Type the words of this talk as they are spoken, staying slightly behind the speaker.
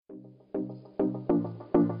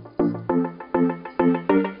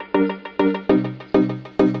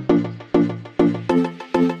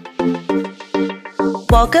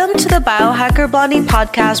Welcome to the Biohacker Blondie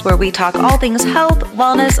podcast, where we talk all things health,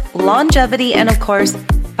 wellness, longevity, and of course,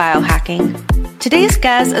 biohacking. Today's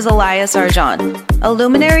guest is Elias Arjan, a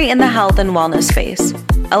luminary in the health and wellness space.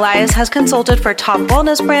 Elias has consulted for top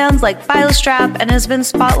wellness brands like BioStrap and has been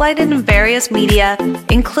spotlighted in various media,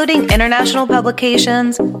 including international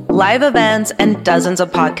publications, live events, and dozens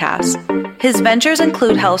of podcasts. His ventures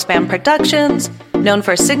include Healthspan Productions, known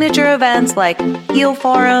for signature events like Heal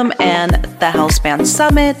Forum and the Healthspan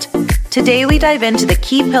Summit. Today, we dive into the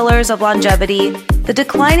key pillars of longevity, the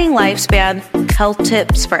declining lifespan, health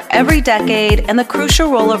tips for every decade, and the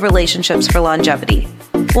crucial role of relationships for longevity.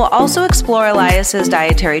 We'll also explore Elias's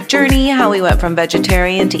dietary journey, how he went from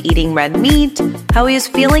vegetarian to eating red meat, how he is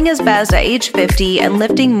feeling his best at age 50 and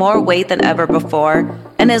lifting more weight than ever before,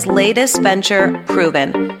 and his latest venture,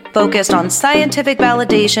 Proven, focused on scientific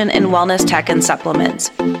validation in wellness tech and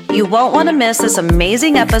supplements. You won't want to miss this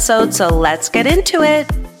amazing episode, so let's get into it.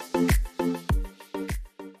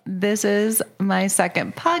 This is my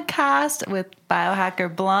second podcast with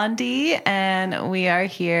Biohacker Blondie, and we are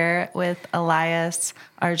here with Elias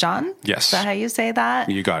Arjan. Yes. Is that how you say that?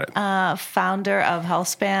 You got it. Founder of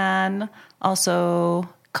Healthspan, also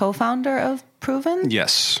co-founder of Proven?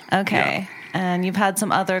 Yes. Okay. Yeah. And you've had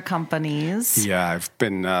some other companies. Yeah, I've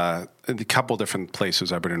been in a couple different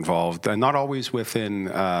places I've been involved, and not always within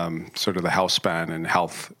sort of the health span and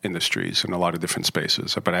health industries in a lot of different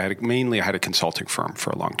spaces. But I had a consulting firm for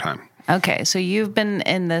a long time. Okay, so you've been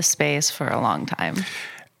in this space for a long time.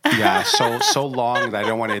 Yeah, so long that I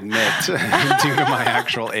don't want to admit due to my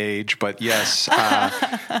actual age. But yes,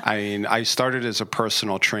 I started as a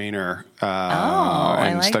personal trainer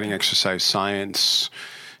and studying exercise science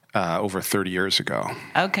over 30 years ago.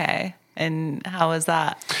 Okay. And how was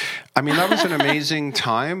that? I mean, that was an amazing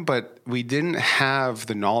time, but we didn't have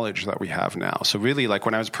the knowledge that we have now. So really, like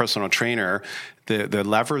when I was a personal trainer, the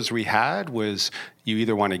levers we had was you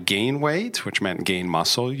either want to gain weight, which meant gain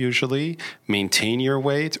muscle usually, maintain your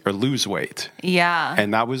weight, or lose weight. Yeah.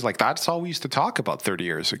 And that was like, that's all we used to talk about 30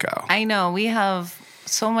 years ago. I know. We have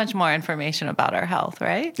so much more information about our health,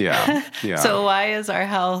 right? Yeah. So why is our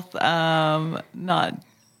health not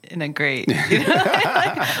in a great,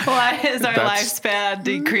 why is our lifespan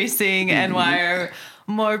decreasing and why are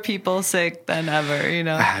more people sick than ever,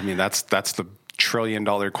 I mean, that's the $1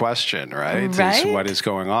 trillion question, right? Is what is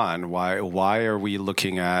going on? Why are we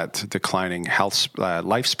looking at declining health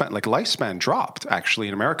lifespan? Like lifespan dropped actually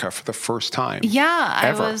in America for the first time. Yeah,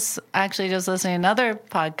 ever. I was actually just listening to another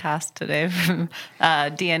podcast today from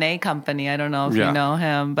DNA Company. I don't know if you know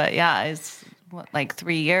him, but yeah, it's like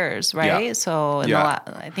 3 years, right? Yeah. So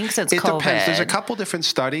I think since COVID. It depends. There's a couple different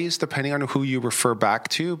studies depending on who you refer back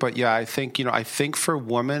to. But yeah, I think for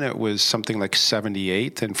women it was something like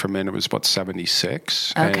 78 and for men it was about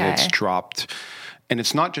 76. Okay. And it's dropped. And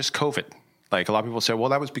it's not just COVID. Like a lot of people say, well,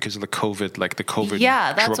 that was because of the COVID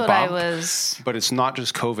Yeah, that's what bump. I was. But it's not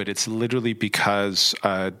just COVID. It's literally because,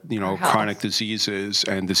 chronic diseases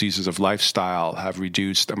and diseases of lifestyle have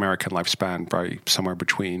reduced American lifespan by somewhere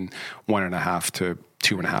between 1.5 to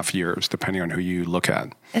 2.5 years, depending on who you look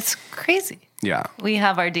at. It's crazy. Yeah. We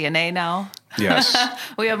have our DNA now. Yes.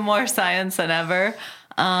 We have more science than ever.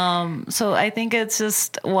 So I think it's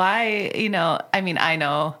just why, I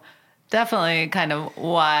know definitely kind of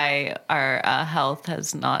why our health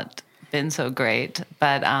has not been so great.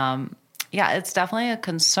 But it's definitely a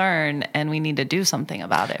concern and we need to do something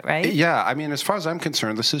about it, right? Yeah. I mean, as far as I'm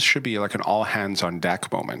concerned, should be like an all hands on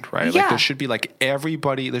deck moment, right? Yeah. Like this should be like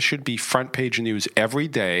this should be front page news every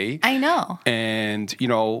day. I know. And,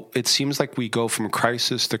 it seems like we go from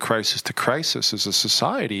crisis to crisis to crisis as a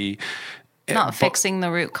society. Not fixing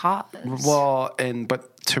the root cause. Well,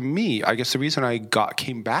 but to me, I guess the reason I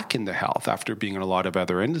came back into health after being in a lot of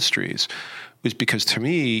other industries was because to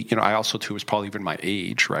me, I also too was probably even my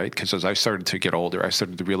age, right? Because as I started to get older, I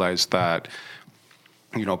started to realize that,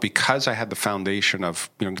 because I had the foundation of,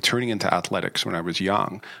 turning into athletics when I was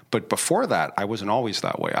young. But before that, I wasn't always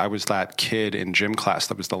that way. I was that kid in gym class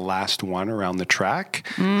that was the last one around the track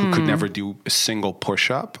who could never do a single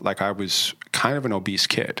push-up. Like I was kind of an obese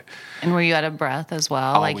kid. And were you out of breath as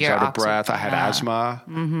well? Always out of breath. I had asthma.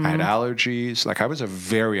 I had allergies. Like I was a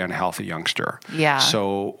very unhealthy youngster. Yeah.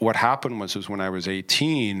 So what happened was when I was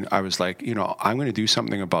 18, I was like, I'm going to do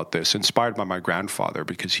something about this. Inspired by my grandfather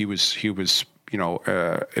because he was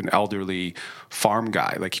an elderly farm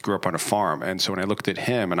guy. Like he grew up on a farm. And so when I looked at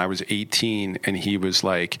him and I was 18 and he was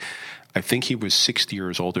like, I think he was 60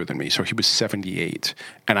 years older than me. So he was 78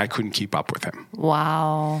 and I couldn't keep up with him.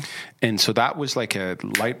 Wow. And so that was like a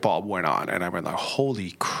light bulb went on and I went like,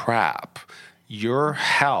 holy crap, your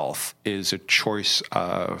health is a choice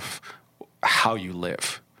of how you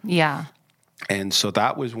live. Yeah. And so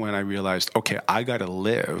that was when I realized, okay, I got to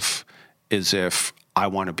live as if I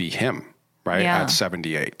want to be him, right? Yeah. At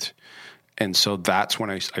 78. And so that's when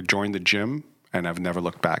I joined the gym, and I've never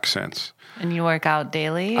looked back since. And you work out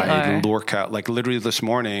daily? I work out, like literally this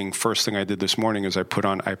morning. First thing I did this morning is I put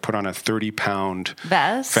on a 30-pound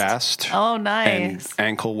vest. Oh, nice. And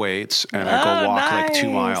ankle weights, and I go walk like 2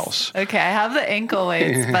 miles. Okay, I have the ankle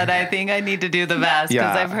weights, but I think I need to do the vest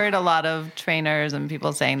because I've heard a lot of trainers and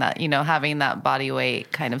people saying that, having that body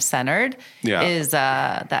weight kind of centered is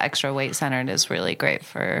the extra weight centered is really great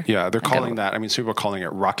for. Yeah, they're calling that. I mean, some people are calling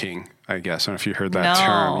it rucking, I guess. I don't know if you heard that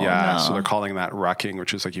term. Yeah. No. So they're calling that rucking,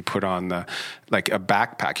 which is like you put on a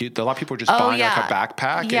backpack. A lot of people are just buying like a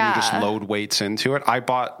backpack and you just load weights into it. I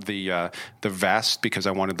bought the vest because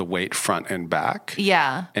I wanted the weight front and back.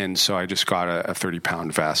 Yeah. And so I just got a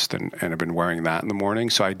 30-pound vest and I've been wearing that in the morning.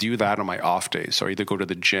 So I do that on my off days. So I either go to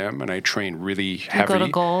the gym and I train really heavy. You go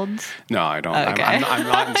to Golds? No, I don't. Okay. I'm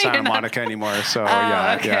not in Santa Monica anymore. So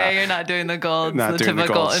yeah. You're not doing the Golds, not the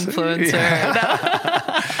typical influencer.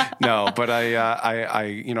 Yeah. No, but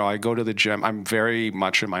I go to the gym. I'm very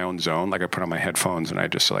much in my own zone. Like I put on my headphones and I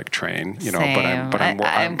just like train, Same. But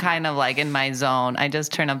I'm kind of like in my zone. I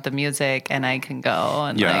just turn up the music and I can go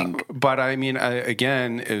and But I mean,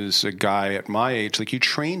 again, as a guy at my age, like you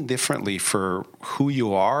train differently for who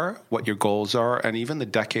you are, what your goals are, and even the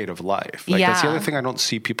decade of life. Like that's the other thing I don't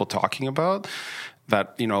see people talking about.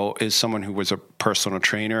 That, is someone who was a personal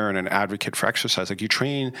trainer and an advocate for exercise. Like you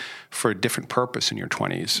train for a different purpose in your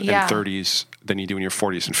 20s and 30s than you do in your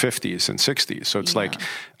 40s and 50s and 60s. So it's like,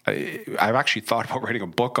 I've actually thought about writing a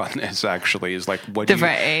book on this actually is like, what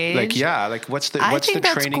different age? What's the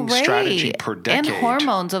training strategy per decade? And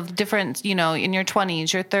hormones of different, in your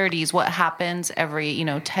 20s, your 30s, what happens every,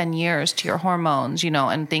 10 years to your hormones,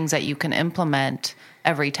 and things that you can implement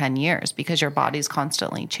every 10 years because your body's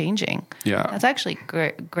constantly changing. Yeah. That's actually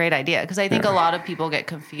great idea because I think a lot of people get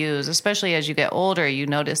confused, especially as you get older, you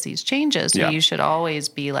notice these changes. So you should always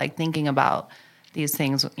be like thinking about these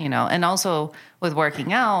things, and also with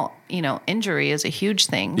working out, injury is a huge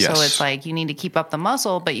thing. Yes. So it's like you need to keep up the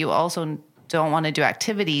muscle, but you also don't want to do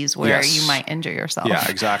activities where you might injure yourself. Yeah,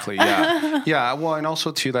 exactly. Yeah. Yeah. Well, and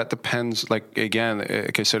also too, that depends, like, again,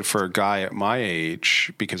 like I said, for a guy at my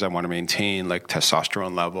age, because I want to maintain like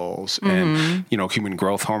testosterone levels and, human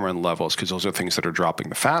growth hormone levels, because those are things that are dropping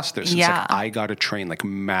the fastest. It's like, I got to train like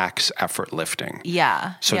max effort lifting.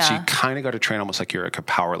 Yeah. So you kind of got to train almost like you're like a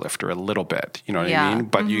power lifter a little bit, you know what I mean?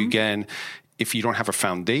 But you, again, if you don't have a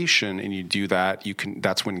foundation and you do that,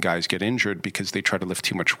 that's when guys get injured because they try to lift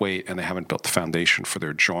too much weight and they haven't built the foundation for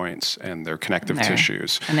their joints and their connective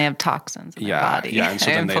tissues. And they have toxins in their body. Yeah, and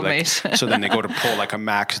so then they go to pull like a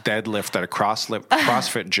max deadlift at a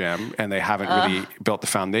CrossFit gym and they haven't really built the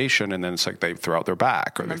foundation, and then it's like they throw out their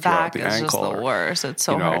back or they throw out the ankle. It's just the worst. It's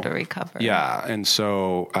so hard to recover. Yeah, and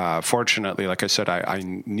so fortunately, like I said, I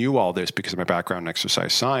knew all this because of my background in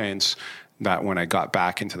exercise science, that when I got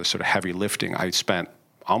back into the sort of heavy lifting, I spent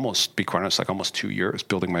almost 2 years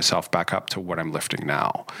building myself back up to what I'm lifting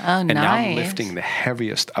now. Oh, and now I'm lifting the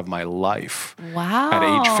heaviest of my life. Wow. At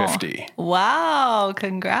age 50. Wow.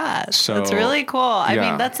 Congrats. So, that's really cool.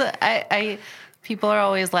 I mean, people are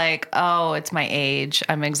always like, oh, it's my age,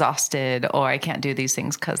 I'm exhausted, or I can't do these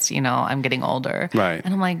things because, I'm getting older. Right.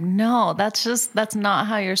 And I'm like, no, that's not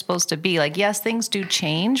how you're supposed to be. Like, yes, things do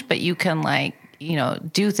change, but you can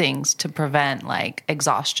do things to prevent like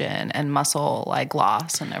exhaustion and muscle like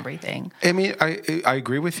loss and everything. I mean, I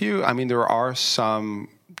agree with you. I mean, there are some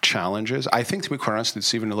challenges. I think, to be quite honest,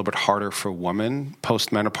 it's even a little bit harder for women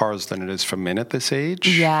post-menopause than it is for men at this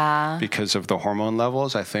age. Yeah. Because of the hormone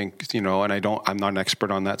levels. I think, and I'm not an expert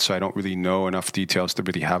on that, so I don't really know enough details to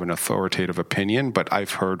really have an authoritative opinion, but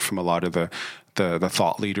I've heard from a lot of the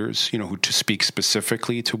thought leaders, who to speak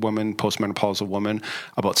specifically to women, postmenopausal women,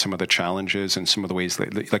 about some of the challenges and some of the ways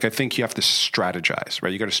I think you have to strategize,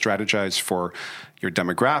 right? You got to strategize for your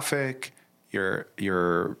demographic,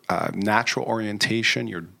 your natural orientation,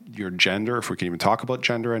 your gender, if we can even talk about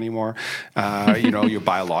gender anymore, your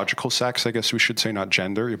biological sex, I guess we should say, not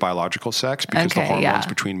gender, your biological sex, because the hormones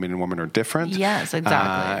between men and women are different. Yes,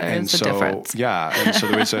 exactly. There is a difference. Yeah, and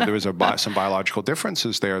so there is some biological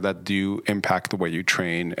differences there that do impact the way you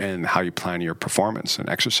train and how you plan your performance and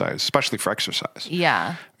exercise, especially for exercise.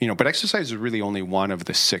 Yeah. But exercise is really only one of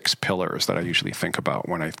the 6 pillars that I usually think about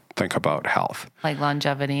when I think about health. Like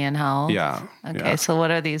longevity and health? Yeah. Okay, so what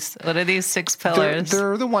are these 6 pillars?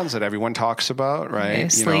 They're the ones ones that everyone talks about,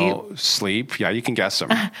 right? Okay, Sleep. Yeah, you can guess them.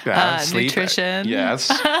 Yeah, sleep. Nutrition. Yes.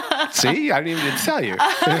 See, I didn't even need to tell you.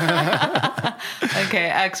 Okay,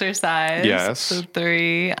 exercise. Yes. So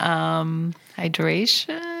 3,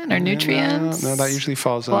 hydration or nutrients. No, that usually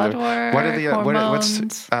falls Blood under. work, What are the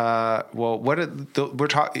hormones. we're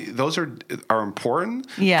talking? Those are important.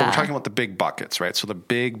 Yeah. But we're talking about the big buckets, right? So the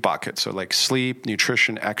big buckets are like sleep,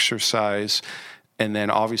 nutrition, exercise. And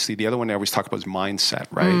then obviously the other one I always talk about is mindset,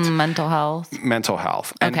 right? Mental health. Mental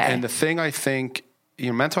health. And, Okay. and the thing I think,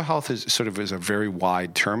 mental health is a very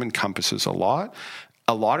wide term, encompasses a lot.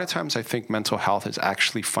 A lot of times I think mental health is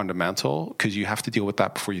actually fundamental because you have to deal with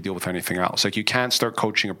that before you deal with anything else. Like you can't start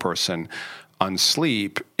coaching a person on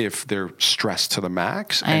sleep if they're stressed to the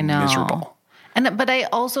max and miserable. But I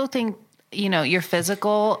also think, your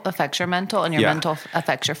physical affects your mental and your mental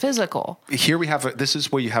affects your physical. Here we have, this is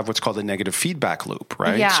where you have what's called a negative feedback loop,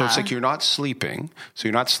 right? Yeah. So it's like you're not sleeping. So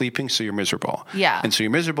you're miserable. Yeah. And so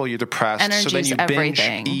you're miserable, you're depressed. Energy's so then you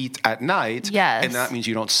everything. binge eat at night. Yes. And that means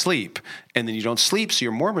you don't sleep. And then you don't sleep, so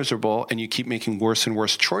you're more miserable and you keep making worse and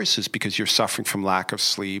worse choices because you're suffering from lack of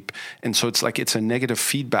sleep. And so it's a negative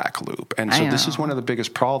feedback loop. And so this is one of the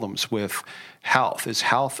biggest problems with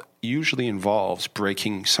health usually involves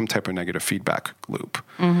breaking some type of negative feedback loop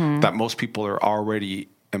that most people are already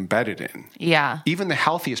embedded in. Yeah. Even the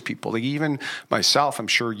healthiest people, like even myself, I'm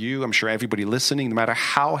sure everybody listening, no matter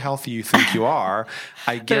how healthy you think you are,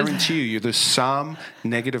 I guarantee you there's some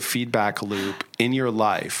negative feedback loop in your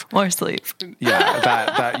life. More sleep. Yeah,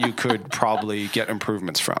 that you could probably get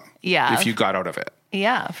improvements from. Yeah. If you got out of it.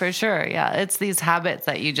 Yeah, for sure. Yeah. It's these habits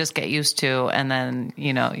that you just get used to and then,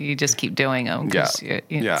 you just keep doing them. So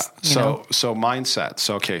mindset.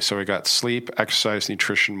 So we got sleep, exercise,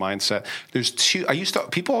 nutrition, mindset. There's 2.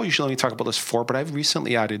 People usually only talk about this 4, but I've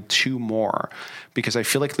recently added 2 more because I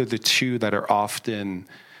feel like they're the 2 that are often,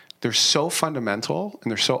 they're so fundamental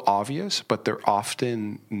and they're so obvious, but they're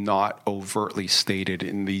often not overtly stated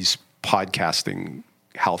in these podcasting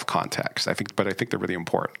health contexts. I think they're really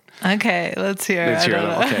important. Okay, let's hear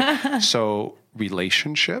them. Okay. So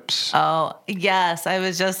relationships. Oh, yes.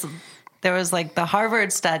 There was like the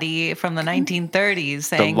Harvard study from the 1930s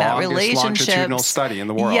saying that relationships. Longitudinal study in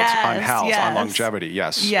the world on health, on longevity.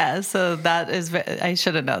 Yes. Yeah. So that is, I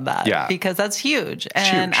should have known that. Yeah. Because that's huge.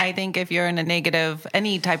 And I think if you're in a negative,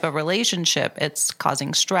 any type of relationship, it's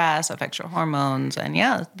causing stress, affects your hormones. And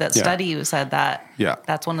that study said that. Yeah.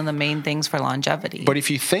 That's one of the main things for longevity. But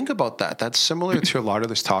if you think about that, that's similar to a lot of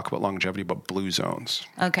this talk about longevity, about blue zones.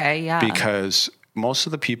 Okay. Yeah. Because most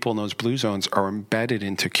of the people in those blue zones are embedded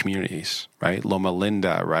into communities, right? Loma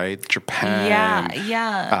Linda, right? Japan,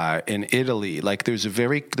 in Italy. Like there's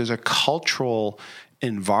a cultural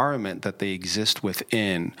environment that they exist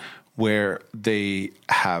within where they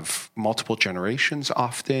have multiple generations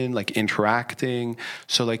often, like interacting.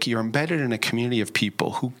 So like you're embedded in a community of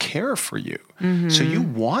people who care for you. Mm-hmm. So you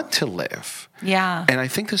want to live. Yeah. And I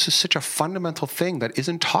think this is such a fundamental thing that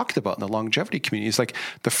isn't talked about in the longevity community. It's like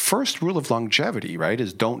the first rule of longevity, right,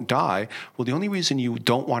 is don't die. Well, the only reason you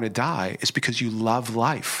don't want to die is because you love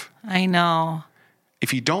life. I know.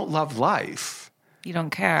 If you don't love life, you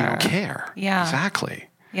don't care. You don't care. Yeah. Exactly.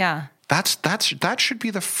 Yeah. That should be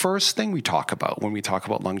the first thing we talk about when we talk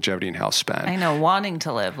about longevity and health span. I know, wanting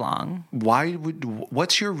to live long.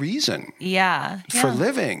 What's your reason? For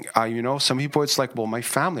living? Some people it's like, well, my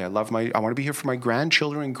family, I want to be here for my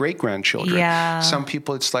grandchildren and great grandchildren. Yeah. Some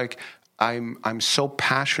people it's like, I'm so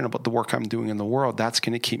passionate about the work I'm doing in the world. That's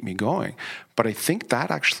going to keep me going. But I think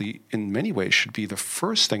that actually, in many ways, should be the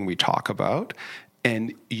first thing we talk about.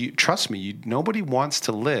 And trust me, nobody wants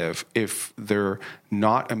to live if they're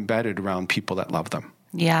not embedded around people that love them.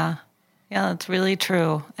 Yeah. Yeah, that's really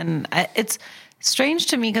true. And it's strange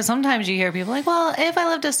to me because sometimes you hear people like, well, if I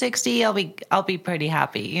live to 60, I'll be pretty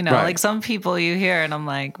happy. Right. Like some people you hear and I'm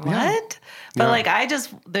like, what? Yeah.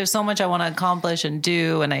 But there's so much I want to accomplish and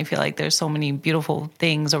do. And I feel like there's so many beautiful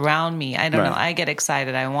things around me. I don't know. I get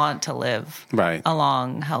excited. I want to live a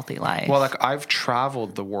long, healthy life. Well, I've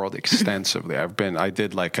traveled the world extensively.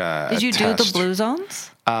 Did you do the blue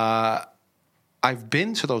zones? I've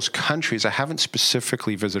been to those countries. I haven't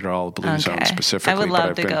specifically visited all the blue zones specifically. I would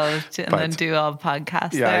love to go and then do a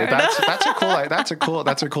podcast there. That's a cool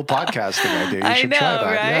podcasting idea. You should try that.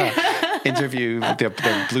 Right? Yeah. Interview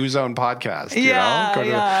the Blue Zone podcast.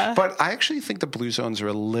 But I actually think the blue zones are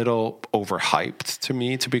a little overhyped to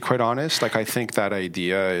me, to be quite honest. Like I think that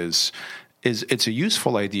idea is it's a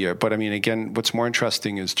useful idea. But I mean, again, what's more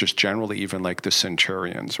interesting is just generally even like the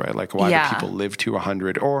centurions, right? Like why do people live to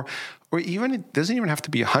 100 or even, it doesn't even have to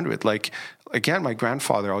be 100. Like, again, my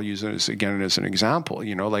grandfather, I'll use it as an example,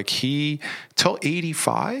 like he, till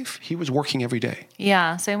 85, he was working every day.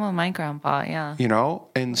 Yeah. Same with my grandpa. Yeah.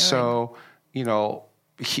 And really? So,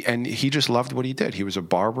 he just loved what he did. He was a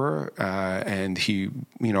barber, and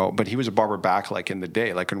but he was a barber back like in the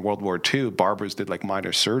day, like in World War II, barbers did like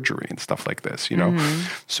minor surgery and stuff like this,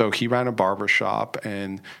 So he ran a barber shop,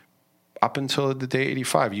 and up until the day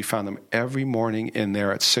 85, you found them every morning in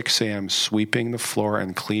there at 6 a.m. sweeping the floor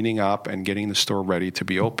and cleaning up and getting the store ready to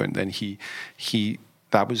be opened. And he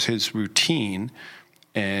that was his routine.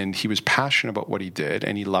 And he was passionate about what he did,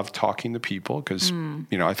 and he loved talking to people because,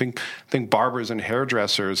 I think barbers and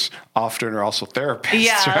hairdressers often are also therapists.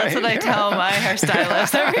 Yeah, right? That's what I tell my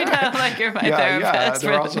hairstylist every time. Like, you're my therapist. Yeah,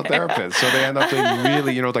 they're also therapists. So they end up being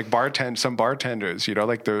really, like some bartenders,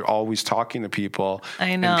 like they're always talking to people.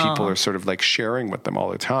 I know. And people are sort of like sharing with them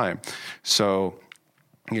all the time. So,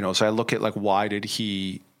 so I look at like, why did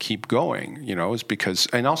he keep going? Is because,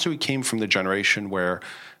 and also he came from the generation where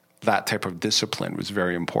that type of discipline was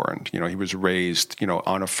very important. He was raised,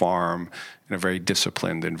 on a farm in a very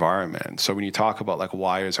disciplined environment. So when you talk about like,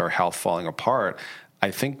 why is our health falling apart?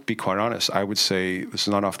 I think, to be quite honest, I would say this is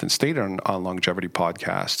not often stated on longevity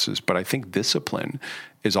podcasts, but I think discipline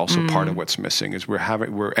is also part of what's missing. Is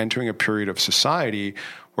we're entering a period of society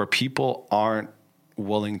where people aren't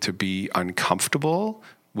willing to be uncomfortable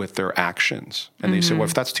with their actions. And they say, well,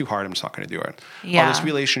 if that's too hard, I'm just not going to do it. Yeah. Oh, this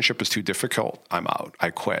relationship is too difficult. I'm out. I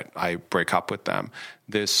quit. I break up with them.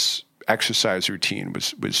 This exercise routine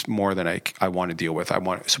was more than I want to deal with.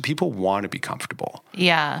 So people want to be comfortable.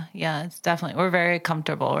 Yeah. It's definitely, we're very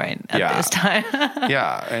comfortable right at this time.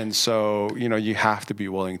 Yeah. And so, you have to be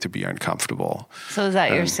willing to be uncomfortable. So is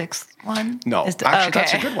that your sixth one? No, actually,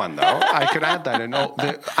 that's a good one though. I could add that. And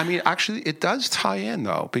actually it does tie in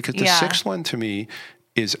though, because the sixth one to me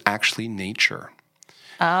is actually nature.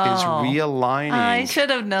 Is realigning. I should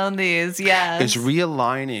have known these, yes. Is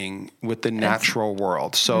realigning with the natural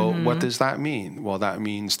world. So what does that mean? Well, that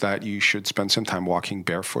means that you should spend some time walking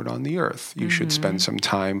barefoot on the earth. You should spend some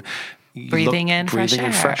time breathing in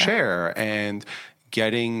fresh air and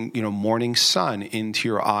getting, morning sun into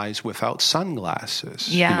your eyes without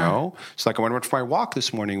sunglasses. Yeah. It's like I went for my walk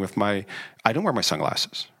this morning I don't wear my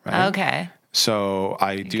sunglasses, right? Okay. So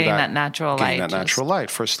I do getting that natural light. Getting that natural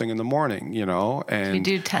light first thing in the morning, And you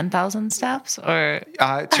do 10,000 steps, or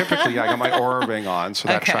typically I got my Oura ring on, so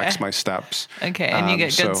that tracks my steps. Okay, and you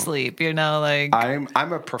get good sleep. I'm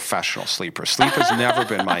a professional sleeper. Sleep has never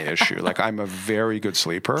been my issue. Like I'm a very good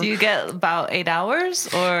sleeper. Do you get about 8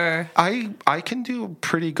 hours, or I can do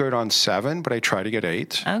pretty good on 7, but I try to get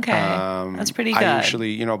 8. Okay, that's pretty good. I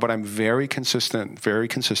usually, but I'm very consistent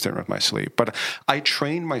with my sleep. But I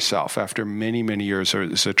trained myself after many years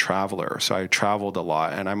as a traveler. So I traveled a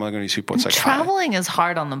lot, and I'm only going to see what's like traveling is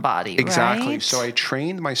hard on the body, exactly. Right? So I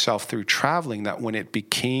trained myself through traveling that when it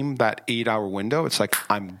became that 8-hour window, it's like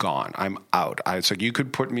I'm gone, I'm out. It's like you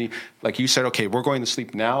could put me, like you said, okay, we're going to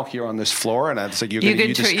sleep now here on this floor, and it's like you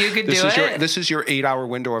could do it. This is your 8-hour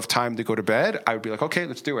window of time to go to bed. I would be like, okay,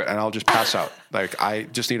 let's do it, and I'll just pass out. Like I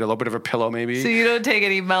just need a little bit of a pillow, maybe. So you don't take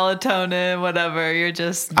any melatonin, whatever. You're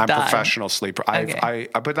just I'm done. a professional sleeper. Okay.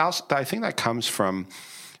 But also, I think that comes from,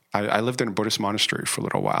 I lived in a Buddhist monastery for a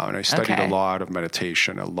little while, and I studied a lot of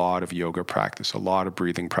meditation, a lot of yoga practice, a lot of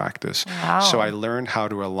breathing practice. Wow. So I learned how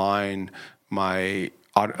to align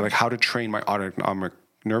how to train my autonomic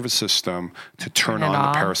nervous system to turn on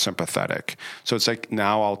the parasympathetic. So it's like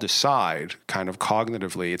now I'll decide kind of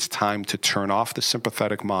cognitively it's time to turn off the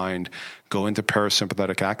sympathetic mind, go into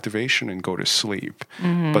parasympathetic activation, and go to sleep.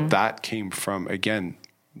 But that came from, again,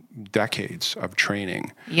 decades of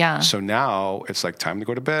training. Yeah. So now it's like time to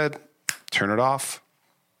go to bed, turn it off,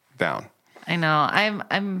 down. I know.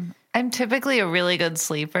 I'm typically a really good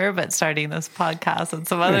sleeper, but starting this podcast and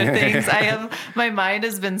some other things, my mind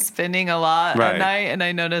has been spinning a lot at night, and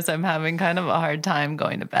I notice I'm having kind of a hard time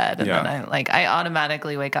going to bed. And then I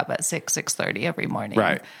automatically wake up at 6:30 every morning.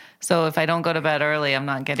 Right. So if I don't go to bed early, I'm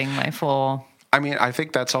not getting my full. I mean, I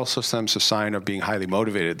think that's also some sign of being highly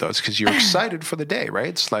motivated, though, because you're excited for the day, right?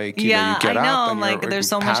 It's like, you get up and like there's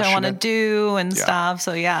so much I want to do and stuff.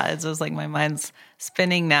 So it's just like my mind's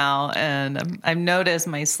spinning now, and I've noticed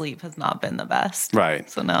my sleep has not been the best. Right.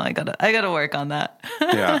 So now I gotta work on that.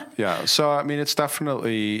 Yeah. So I mean, it's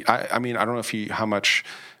definitely. I mean, I don't know how much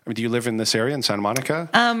I mean, do you live in this area in Santa Monica?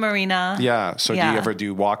 Marina. Yeah. So do you ever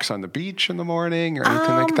do walks on the beach in the morning or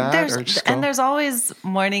anything like that? There's always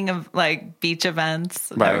morning of like beach events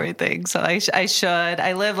and everything. So I should.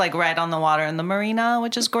 I live like right on the water in the marina,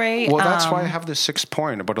 which is great. Well, that's why I have the 6th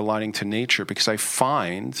point about aligning to nature, because I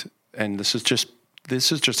find, and this is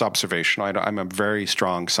just observational. I'm a very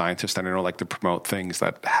strong scientist, and I don't like to promote things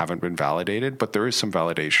that haven't been validated, but there is some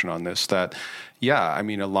validation on this that, I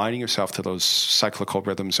mean, aligning yourself to those cyclical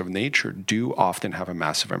rhythms of nature do often have a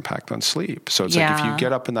massive impact on sleep. So it's like if you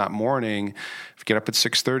get up in that morning, if you get up at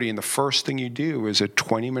 6:30 and the first thing you do is a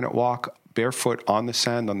 20-minute walk barefoot on the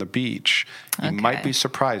sand on the beach, you might be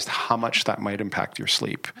surprised how much that might impact your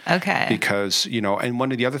sleep. Okay. Because, and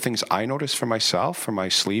one of the other things I notice for myself, for my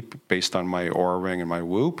sleep, based on my Oura Ring and my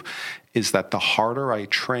Whoop, is that the harder I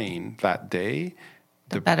train that day,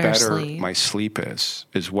 the better my sleep is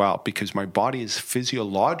as well, because my body is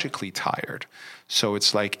physiologically tired. So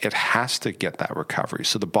it's like it has to get that recovery.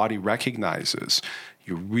 So the body recognizes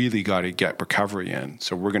you really got to get recovery in.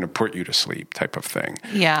 So we're going to put you to sleep type of thing.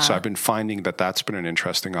 Yeah. So I've been finding that that's been an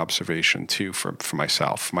interesting observation too for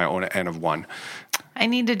myself, my own N of 1. I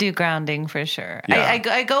need to do grounding for sure. Yeah.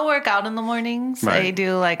 I go work out in the mornings. Right. I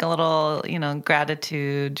do like a little,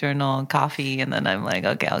 gratitude journal, coffee, and then I'm like,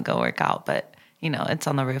 okay, I'll go work out. But, it's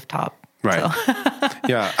on the rooftop. Right. So.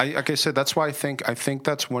 Yeah. Like I said, that's why I think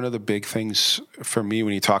that's one of the big things for me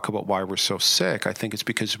when you talk about why we're so sick. I think it's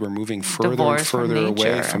because we're moving further and further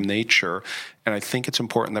away from nature. And I think it's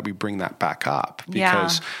important that we bring that back up,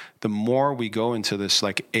 because the more we go into this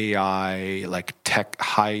like AI, like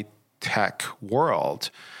high tech world,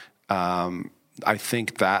 I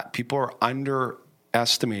think that people are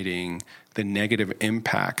underestimating the negative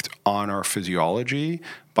impact on our physiology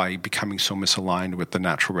by becoming so misaligned with the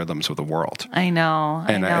natural rhythms of the world. I know.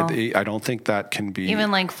 I don't think that can be... Even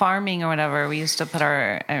like farming or whatever, we used to put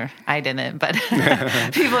I didn't, but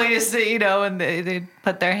people used to, and they'd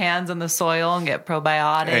put their hands in the soil and get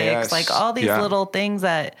probiotics, like all these little things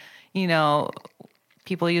that,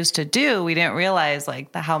 people used to do. We didn't realize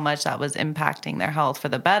like how much that was impacting their health for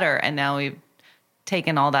the better. And now we've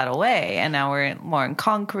taken all that away, and now we're more in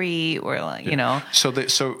concrete. We're like, So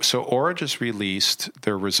Oura just released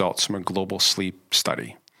their results from a global sleep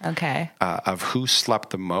study. Okay. Of who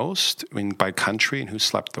slept the most by country and who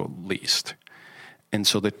slept the least. And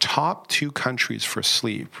so the top 2 countries for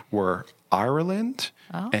sleep were Ireland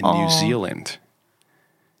and New Zealand.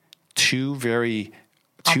 Two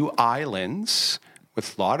islands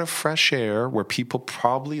with a lot of fresh air where people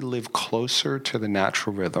probably live closer to the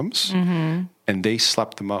natural rhythms, and they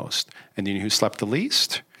slept the most. And you know who slept the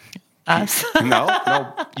least? Us. No.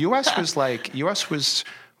 U.S.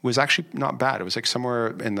 was actually not bad. It was like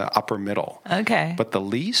somewhere in the upper middle. Okay. But the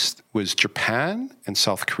least was Japan and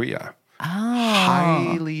South Korea. Oh.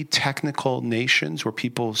 Highly technical nations where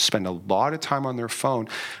people spend a lot of time on their phone.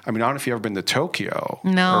 I mean, I don't know if you've ever been to Tokyo.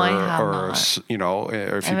 No, I have not.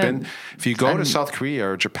 Or if you go to South Korea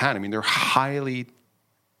or Japan, I mean, they're highly,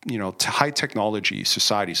 high technology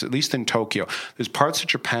societies, at least in Tokyo. There's parts of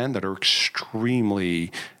Japan that are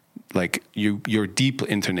extremely, like you're deep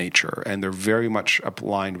into nature, and they're very much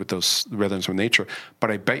aligned with those rhythms of nature.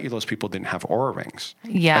 But I bet you those people didn't have Oura Rings.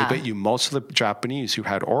 Yeah. I bet you most of the Japanese who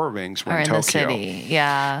had Oura Rings were in Tokyo. The city.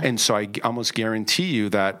 Yeah. And so I almost guarantee you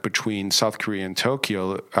that between South Korea and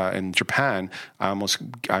Tokyo and Japan, I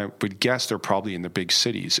would guess they're probably in the big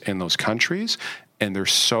cities in those countries, and they're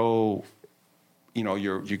so,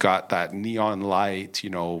 you got that neon light,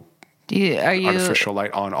 artificial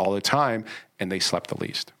light on all the time, and they slept the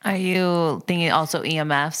least. Are you thinking also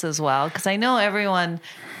EMFs as well? Because I know everyone,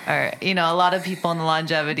 or a lot of people in the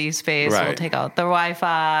longevity space will take out their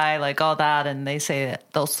Wi-Fi, like all that, and they say that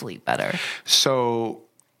they'll sleep better. So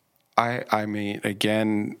I mean,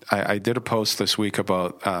 again, I did a post this week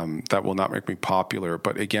about that will not make me popular,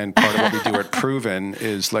 but again, part of what we do at Proven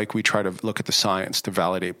is like we try to look at the science to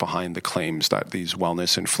validate behind the claims that these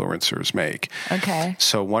wellness influencers make. Okay.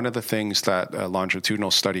 So one of the things that a longitudinal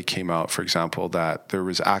study came out, for example, that there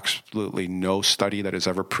was absolutely no study that has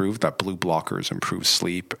ever proved that blue blockers improve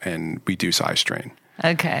sleep and reduce eye strain.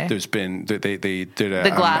 Okay. There's been they did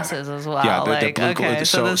the glasses as well. Yeah. The blue. Okay.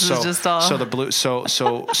 So this is just all. So the blue. So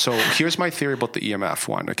here's my theory about the EMF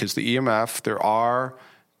one, because the EMF, there are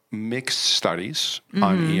mixed studies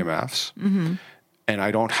on EMFs, and I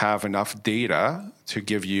don't have enough data to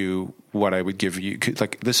give you what I would give you.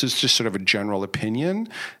 Like, this is just sort of a general opinion.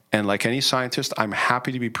 And like any scientist, I'm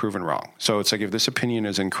happy to be proven wrong. So it's like, if this opinion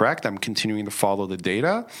is incorrect, I'm continuing to follow the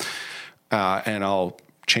data, and I'll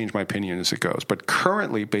change my opinion as it goes. But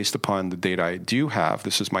currently, based upon the data I do have,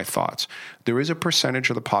 this is my thoughts. There is a percentage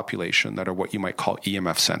of the population that are what you might call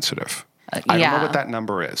EMF sensitive. I don't know what that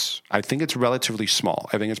number is. I think it's relatively small.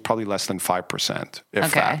 I think it's probably less than 5%,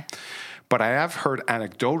 if that. But I have heard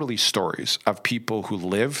anecdotally stories of people who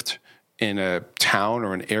lived in a town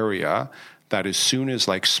or an area that as soon as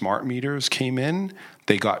like smart meters came in,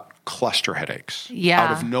 they got cluster headaches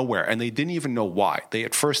out of nowhere. And they didn't even know why.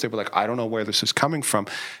 At first they were like, I don't know where this is coming from.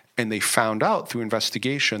 And they found out through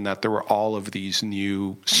investigation that there were all of these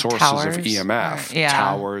new sources of EMF,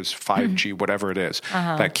 towers, 5G, whatever it is,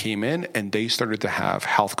 that came in, and they started to have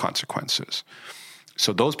health consequences.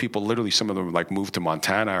 So those people, literally, some of them like moved to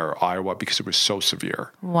Montana or Iowa because it was so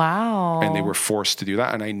severe. Wow. And they were forced to do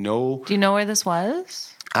that. And I know... Do you know where this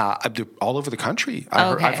was? All over the country.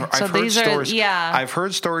 I've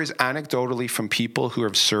heard stories anecdotally from people who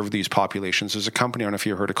have served these populations. There's a company, I don't know if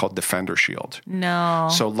you heard it, called Defender Shield. No.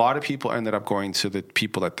 So a lot of people ended up going to the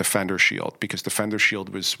people at Defender Shield because Defender Shield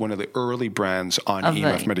was one of the early brands on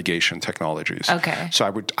EMF mitigation technologies. Okay.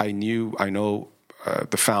 So I know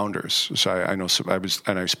the founders. So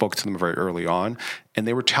I spoke to them very early on, and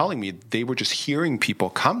they were telling me they were just hearing people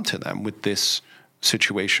come to them with this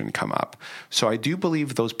situation come up. So I do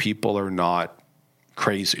believe those people are not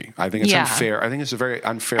crazy. I think it's unfair. I think it's a very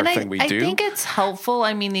unfair thing we do. I think it's helpful.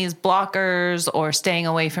 I mean, these blockers or staying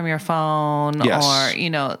away from your phone or,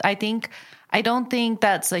 I don't think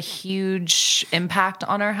that's a huge impact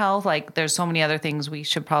on our health. Like there's so many other things we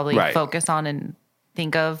should probably focus on and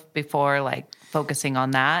think of before like focusing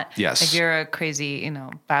on that. Yes. If you're a crazy,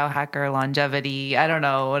 biohacker, longevity, I don't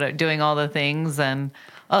know, doing all the things. And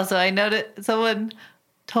also, I noticed someone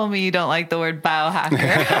told me you don't like the word biohacker.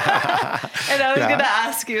 And I was going to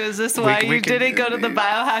ask you, is this why you didn't go to the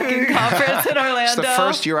biohacking conference in Orlando? It's the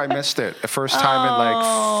first year I missed it. The first time in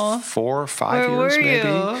like 4 or 5 years,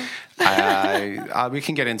 maybe. We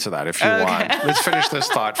can get into that if you want. Let's finish this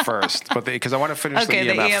thought first, because I want to finish the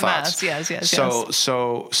EMF thoughts. Yes.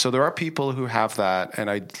 So there are people who have that, and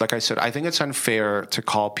like I said, I think it's unfair to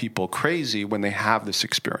call people crazy when they have this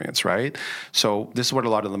experience, right? So this is what a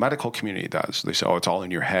lot of the medical community does. They say, "Oh, it's all in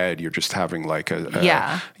your head. You're just having like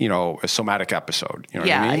a somatic episode." You know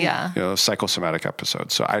what I mean? Psychosomatic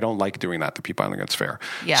episode. So I don't like doing that to people. I don't think it's fair.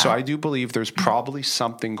 Yeah. So I do believe there's probably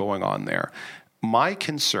something going on there. My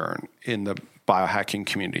concern in the biohacking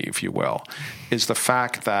community, if you will, is the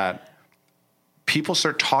fact that people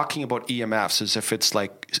start talking about EMFs as if it's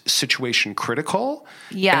like situation critical.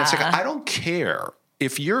 Yeah. And it's like, I don't care.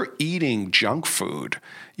 If you're eating junk food,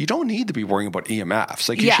 you don't need to be worrying about EMFs.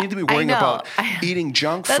 Like you need to be worrying about eating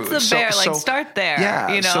junk food. That's the bear. Start there.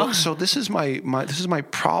 Yeah. So this is my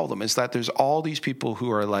problem, is that there's all these people who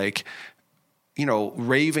are like,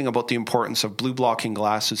 raving about the importance of blue blocking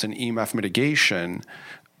glasses and EMF mitigation,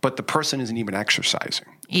 but the person isn't even exercising.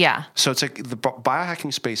 Yeah. So it's like the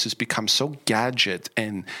biohacking space has become so gadget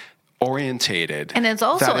and orientated. And it's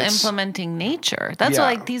also implementing nature. That's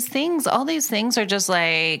why all these things are just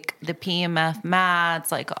like the PMF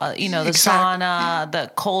mats, like, the sauna,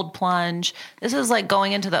 the cold plunge. This is like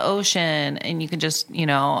going into the ocean and you can just,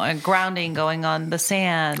 grounding, going on the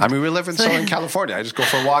sand. I mean, we live in Southern California. I just go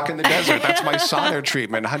for a walk in the desert. That's my sauna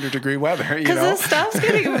treatment, 100-degree weather, Because this stuff's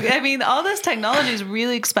all this technology is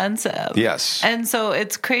really expensive. Yes. And so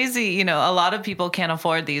it's crazy, a lot of people can't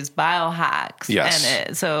afford these biohacks.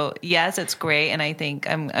 Yes. Yes, it's great, and I think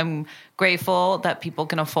I'm grateful that people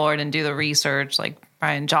can afford and do the research, like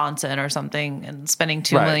Brian Johnson or something, and spending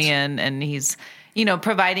 $2 million, and he's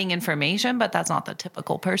providing information, but that's not the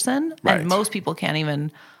typical person, and most people can't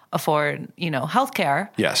even afford healthcare.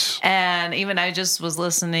 Yes, and even I just was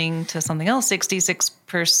listening to something else.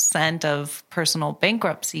 66% of personal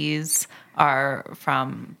bankruptcies are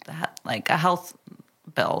from like a health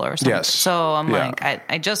bill or something. Yes. So I'm like,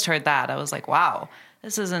 I just heard that. I was like, wow.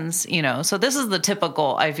 This isn't, so this is the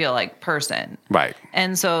typical, I feel like, person. Right.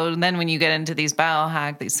 And so then when you get into these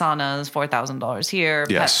biohack, these saunas, $4,000 here,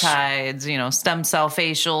 peptides, stem cell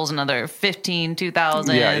facials, another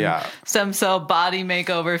 $2,000. Yeah. Stem cell body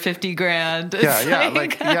makeover,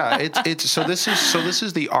 $50,000. It's so this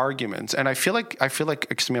is the argument. And I feel like, I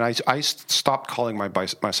stopped calling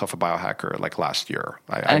myself a biohacker like last year.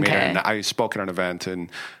 I spoke at an event in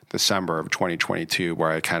December of 2022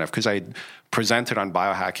 where because I presented on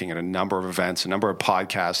biohacking at a number of events, a number of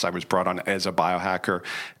podcasts. I was brought on as a biohacker.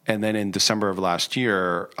 And then in December of last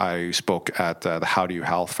year, I spoke at the How Do You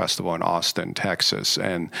Health Festival in Austin, Texas.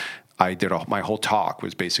 And I did my whole talk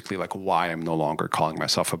was basically like why I'm no longer calling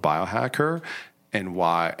myself a biohacker and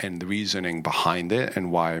why, and the reasoning behind it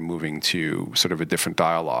and why I'm moving to sort of a different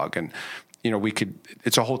dialogue. And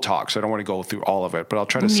it's a whole talk, so I don't want to go through all of it, but I'll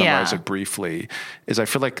try to summarize it briefly, is I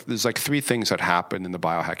feel like there's like 3 things that happened in the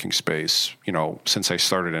biohacking space, since I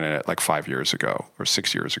started in it like 5 years ago or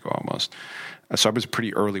 6 years ago almost. So I was a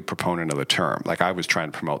pretty early proponent of the term. Like I was trying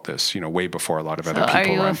to promote this, way before a lot of other people were on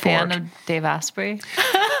board. Are you a fan of Dave Asprey?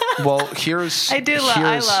 Well,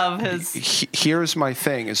 I love his. Here's my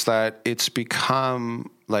thing is that it's become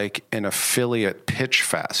like an affiliate pitch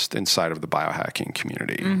fest inside of the biohacking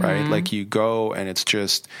community, right? Like you go and it's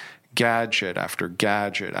just gadget after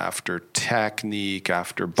technique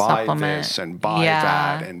after buy this and buy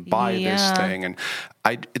that and buy this thing. And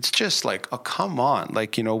it's just like, oh, come on.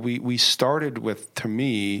 Like, we started with, to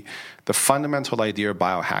me, the fundamental idea of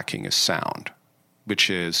biohacking is sound, which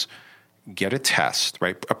is get a test,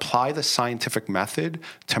 right? Apply the scientific method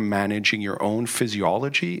to managing your own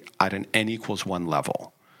physiology at an N=1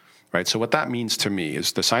 level. Right. So what that means to me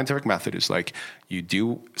is the scientific method is like you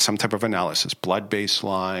do some type of analysis, blood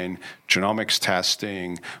baseline, genomics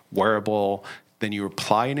testing, wearable, then you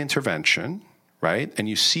apply an intervention, right? And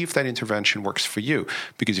you see if that intervention works for you.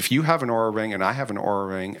 Because if you have an Oura ring and I have an Oura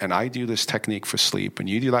ring and I do this technique for sleep and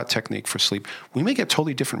you do that technique for sleep, we may get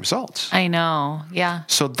totally different results. I know. Yeah.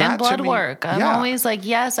 So that and blood work. I'm always like,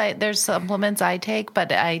 yes, there's supplements I take,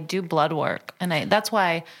 but I do blood work. And that's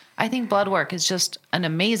why I think blood work is just an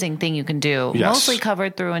amazing thing you can do, mostly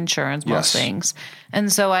covered through insurance, most things.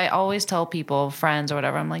 And so I always tell people, friends or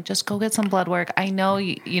whatever, I'm like, just go get some blood work. I know,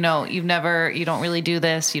 you don't really do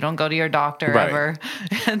this. You don't go to your doctor ever.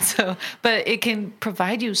 And so, but it can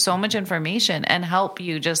provide you so much information and help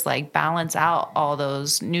you just like balance out all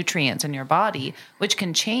those nutrients in your body, which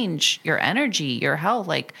can change your energy, your health.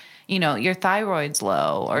 Like, your thyroid's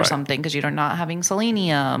low or something because you're not having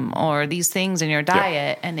selenium or these things in your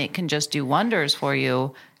diet, and it can just do wonders for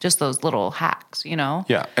you, just those little hacks,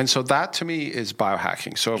 Yeah, and so that to me is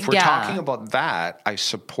biohacking. So if we're talking about that, I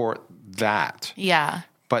support that. Yeah.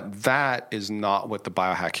 But that is not what the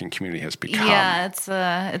biohacking community has become. Yeah, it's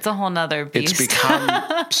a whole nother beast. It's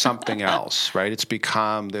become something else, right? It's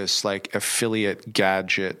become this like affiliate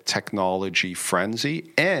gadget technology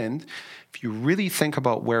frenzy. And if you really think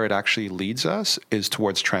about where it actually leads us is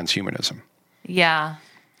towards transhumanism. Yeah.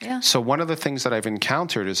 Yeah. So one of the things that I've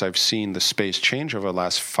encountered as I've seen the space change over the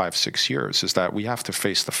last 5-6 years is that we have to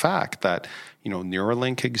face the fact that,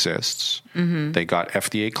 Neuralink exists. They got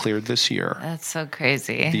FDA cleared this year. That's so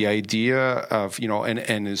crazy. The idea of,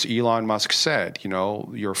 and as Elon Musk said,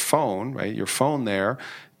 your phone, right? Your phone there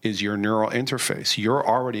is your neural interface. You're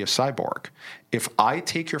already a cyborg. If I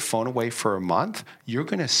take your phone away for a month, you're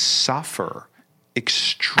going to suffer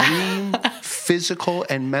extreme physical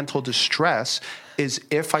and mental distress as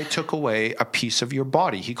if I took away a piece of your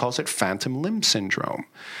body. He calls it phantom limb syndrome.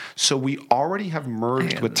 So we already have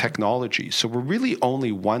merged with technology. So we're really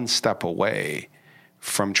only one step away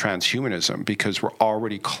from transhumanism because we're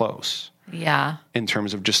already close. Yeah. In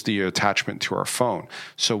terms of just the attachment to our phone.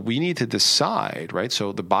 So we need to decide, right?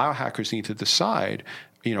 So the biohackers need to decide,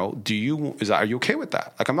 are you okay with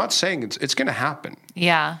that? Like, I'm not saying it's going to happen.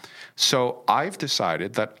 Yeah. So I've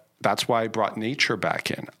decided that's why I brought nature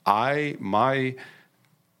back in. My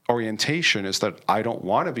orientation is that I don't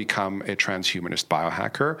want to become a transhumanist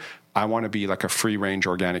biohacker. I want to be like a free-range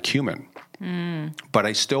organic human. But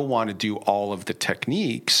I still want to do all of the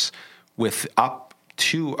techniques with up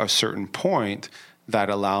to a certain point that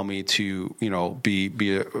allow me to, be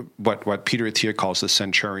what Peter Attia calls the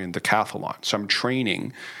centurion decathlon. So I'm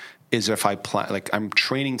training is if I plan, like I'm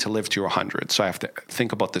training to live to 100. So I have to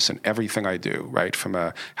think about this in everything I do, right? From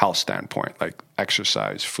a health standpoint, like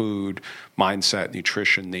exercise, food, mindset,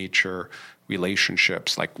 nutrition, nature,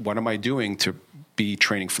 relationships. Like what am I doing to be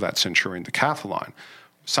training for that centurion decathlon?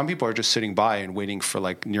 Some people are just sitting by and waiting for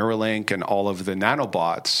like Neuralink and all of the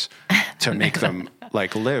nanobots to make them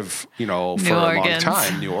like live, for a long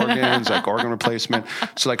time. New organs, like organ replacement.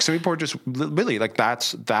 So like some people are just really like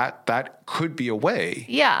that could be a way.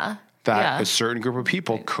 Yeah. That a certain group of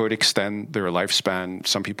people could extend their lifespan,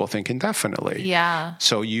 some people think indefinitely. Yeah.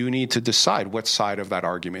 So you need to decide what side of that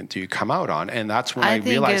argument do you come out on. And that's when I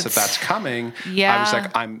realized that that's coming. Yeah. I was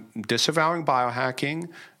like, I'm disavowing biohacking.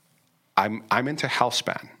 I'm into health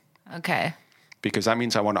span. Okay. Because that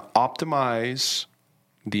means I want to optimize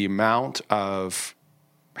the amount of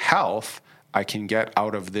health I can get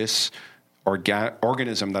out of this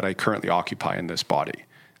organism that I currently occupy in this body.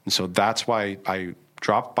 And so that's why I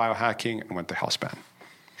dropped biohacking and went to health span.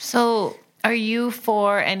 So are you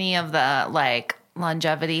for any of the like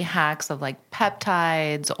longevity hacks of like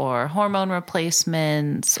peptides or hormone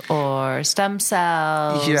replacements or stem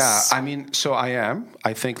cells? Yeah, I mean, so I am.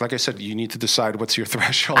 I think, like I said, you need to decide what's your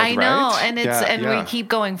threshold, I know, right? and we keep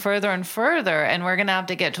going further and further, and we're gonna have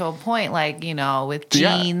to get to a point like, with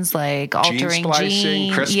genes, like altering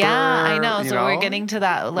splicing, CRISPR, yeah, I know. So we're getting to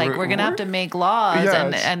that. Like we're gonna have to make laws,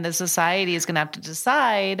 and the society is gonna have to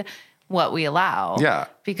decide what we allow. Yeah.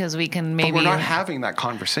 Because we can maybe... But we're not having that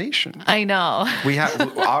conversation. I know. We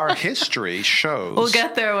have our history shows... We'll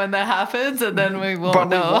get there when that happens, and then we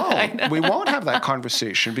won't know. We won't have that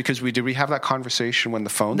conversation because did we have that conversation when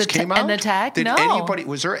the phones came out? And the tech?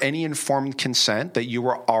 Was there any informed consent that you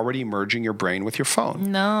were already merging your brain with your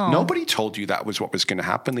phone? No. Nobody told you that was what was going to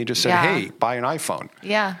happen. They just said, hey, buy an iPhone.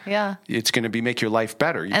 Yeah. It's going to make your life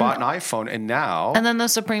better. You bought an iPhone, and now... And then the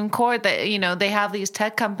Supreme Court, they have these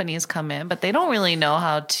tech companies come in, but they don't really know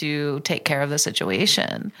how to take care of the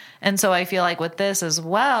situation. And so I feel like with this as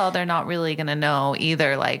well, they're not really going to know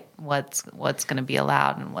either, like what's going to be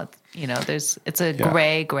allowed and what, it's a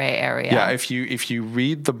gray area. Yeah. If you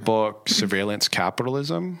read the book Surveillance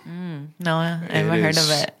Capitalism. No, I haven't heard of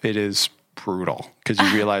it. It is brutal because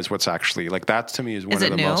you realize what's actually like that to me is one of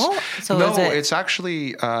the most. So no, it's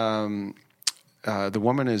actually, the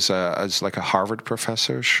woman is like a Harvard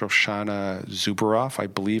professor, Shoshana Zuboff. I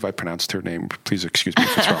believe I pronounced her name. Please excuse me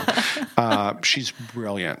if it's wrong. She's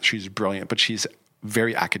brilliant, but she's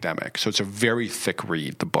very academic. So it's a very thick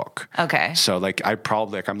read, the book. Okay. So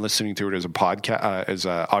I'm listening to it as a podcast, as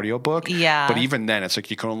an audiobook. Yeah. But even then it's like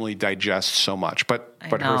you can only digest so much. But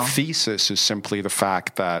her thesis is simply the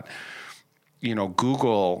fact that,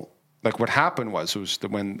 Google... Like what happened was that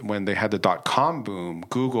when they had the .com boom,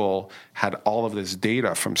 Google had all of this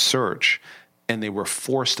data from search, and they were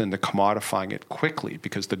forced into commodifying it quickly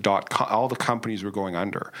because all the companies were going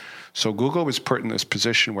under. So Google was put in this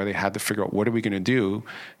position where they had to figure out what are we going to do,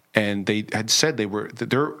 and they had said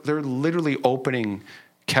their literally opening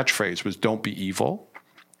catchphrase was "Don't be evil,"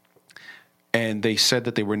 and they said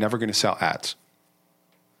that they were never going to sell ads.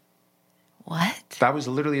 What? That was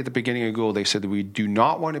literally at the beginning of Google. They said that we do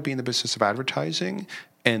not want to be in the business of advertising,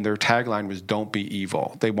 and their tagline was "Don't be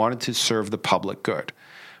evil." They wanted to serve the public good.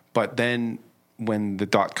 But then when the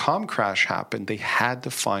 .com crash happened, they had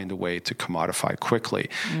to find a way to commodify quickly.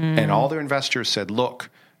 And all their investors said, look,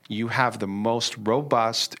 you have the most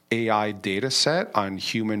robust AI data set on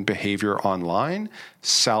human behavior online.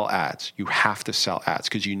 Sell ads. You have to sell ads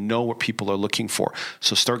because you know what people are looking for.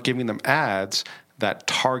 So start giving them ads that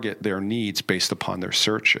target their needs based upon their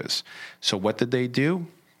searches. So what did they do?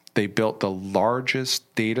 They built the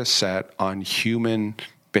largest data set on human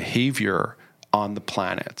behavior on the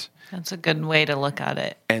planet. That's a good way to look at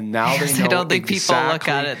it. And now they know I don't think people look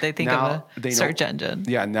at it. They think of a search engine.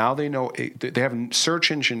 Yeah, now they know they have search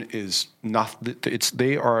engine is not.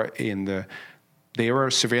 They are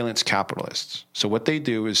surveillance capitalists. So what they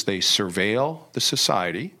do is they surveil the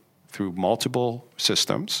society through multiple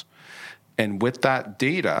systems. And with that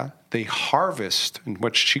data, they harvest, and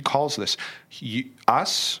what she calls this,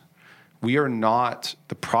 we are not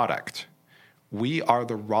the product. We are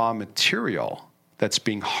the raw material that's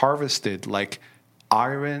being harvested like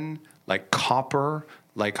iron, like copper,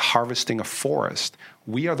 like harvesting a forest.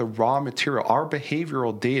 We are the raw material. Our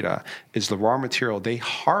behavioral data is the raw material they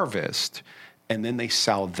harvest, and then they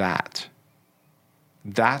sell that.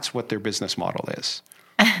 That's what their business model is.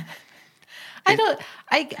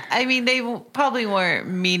 I mean, they probably weren't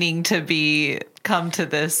meaning to come to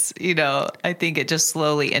this, I think it just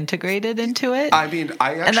slowly integrated into it. I mean,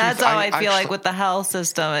 and that's how I feel like with the health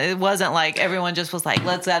system. It wasn't like everyone just was like,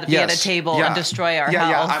 let's be at a table and destroy our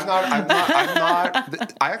health. I'm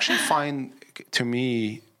not. I actually find, to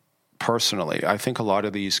me, personally, I think a lot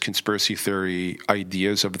of these conspiracy theory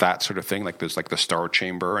ideas of that sort of thing, like there's like the Star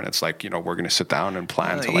Chamber, and it's like, we're going to sit down and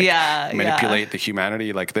plan to manipulate the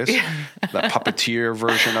humanity like this, the puppeteer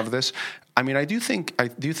version of this. I mean, I do think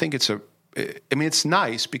it's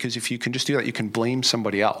nice because if you can just do that, you can blame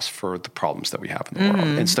somebody else for the problems that we have in the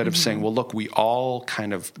world instead of saying, well, look, we all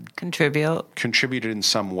kind of contributed in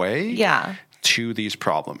some way. To these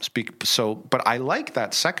problems. But I like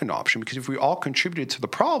that second option because if we all contributed to the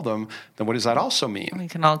problem, then what does that also mean? We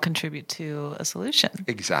can all contribute to a solution.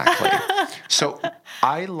 Exactly. So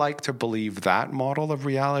I like to believe that model of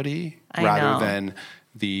reality rather than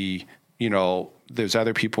there's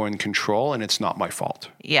other people in control and it's not my fault.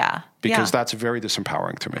 Yeah. Because that's very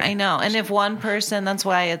disempowering to me. I know. And if one person, that's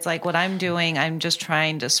why it's like what I'm doing, I'm just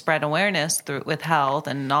trying to spread awareness with health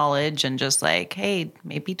and knowledge and just like, hey,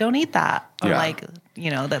 maybe don't eat that. Or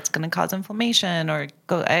that's going to cause inflammation or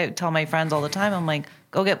I tell my friends all the time, I'm like,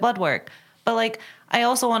 go get blood work. But like, I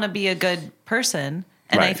also want to be a good person.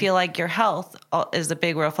 And I feel like your health is a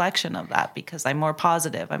big reflection of that because I'm more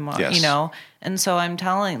positive. I'm more, you know, and so I'm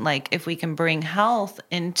telling, like, if we can bring health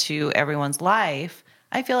into everyone's life,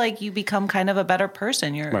 I feel like you become kind of a better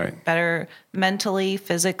person. You're better mentally,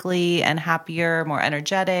 physically, and happier, more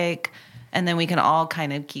energetic. And then we can all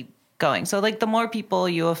kind of keep going. So like the more people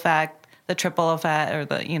you affect, the triple effect, or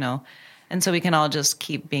the, you know, and so we can all just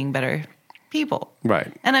keep being better people.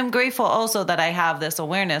 Right. And I'm grateful also that I have this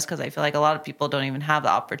awareness because I feel like a lot of people don't even have the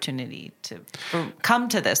opportunity to come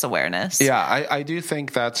to this awareness. Yeah, I do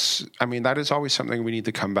think that is always something we need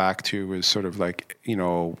to come back to is sort of like, you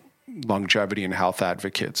know, longevity and health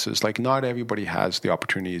advocates is like not everybody has the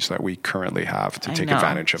opportunities that we currently have to take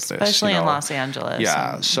advantage of this. Especially in Los Angeles.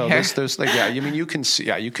 Yeah. So there's like, I mean, you can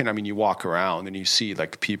see, you walk around and you see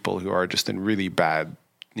like people who are just in really bad,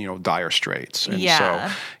 you know, dire straits. And so,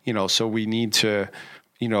 you know, so we need to,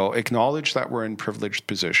 you know, acknowledge that we're in privileged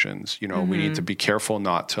positions. You know, we need to be careful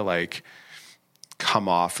not to like come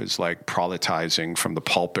off as like proselytizing from the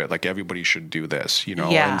pulpit, like everybody should do this, you know?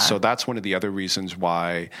 Yeah. And so that's one of the other reasons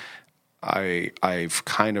why I've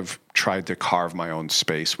kind of tried to carve my own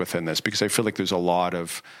space within this because I feel like there's a lot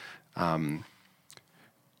of, you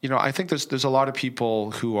know, I think there's a lot of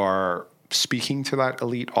people who are speaking to that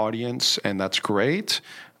elite audience, and that's great.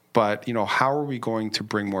 But, you know, how are we going to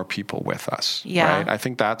bring more people with us? Yeah. Right? I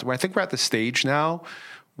think we're at the stage now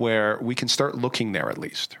where we can start looking there at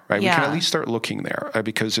least, right? Yeah. We can at least start looking there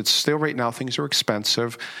because it's still right now, things are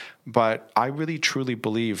expensive. But I really, truly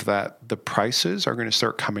believe that the prices are going to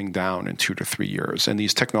start coming down in 2 to 3 years. And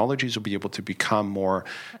these technologies will be able to become more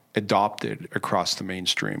adopted across the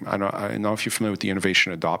mainstream. I don't know if you're familiar with the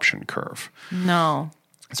innovation adoption curve. No.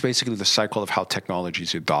 It's basically the cycle of how technology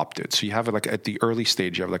is adopted. So you have like at the early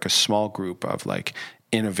stage, you have like a small group of like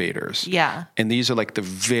innovators. Yeah. And these are like the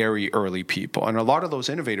very early people. And a lot of those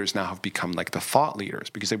innovators now have become like the thought leaders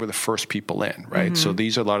because they were the first people in, right? So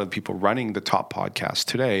these are a lot of the people running the top podcasts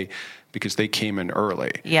today because they came in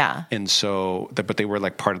early. Yeah. And so, but they were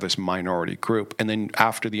like part of this minority group. And then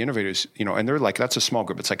after the innovators, you know, and they're like, that's a small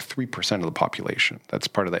group. It's like 3% of the population. That's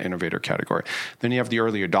part of the innovator category. Then you have the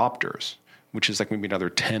early adopters, which is like maybe another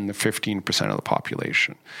 10 to 15% of the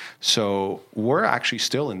population. So we're actually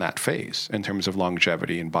still in that phase in terms of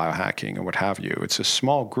longevity and biohacking and what have you. It's a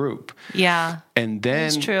small group. Yeah. And then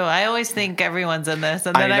it's true. I always think everyone's in this.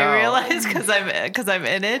 And then I realize because I'm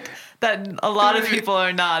in it that a lot of people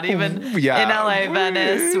are not, even in LA,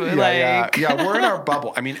 Venice. Yeah, we're in our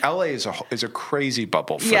bubble. I mean, LA is a crazy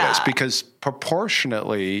bubble for this because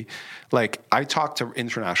proportionately, like I talk to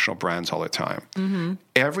international brands all the time. Mm-hmm.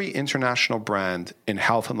 Every international brand in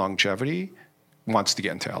health and longevity wants to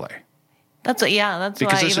get into LA. That's why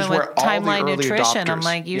even with Timeline Nutrition, I'm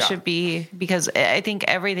like, you should be, because I think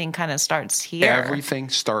everything kind of starts here. Everything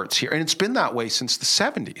starts here. And it's been that way since the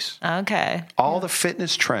 70s. Okay. All the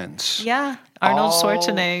fitness trends. Yeah. Arnold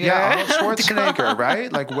Schwarzenegger. Yeah, Arnold Schwarzenegger,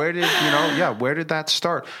 right? Like where did that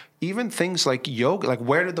start? Even things like yoga, like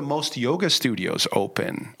where did the most yoga studios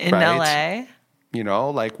open? In LA. You know,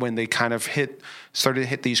 like when they kind of started to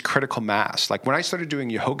hit these critical mass. Like when I started doing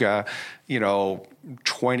yoga, you know,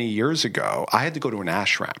 20 years ago, I had to go to an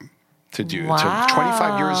ashram to do. Wow. So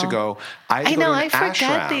 25 years ago, I had to go to an ashram. I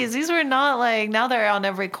forget these. These were not like, now they're on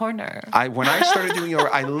every corner. When I started doing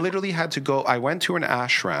yoga, I literally had to go, I went to an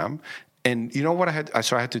ashram, and you know what I had?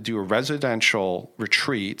 So I had to do a residential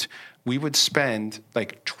retreat. We would spend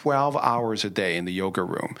like 12 hours a day in the yoga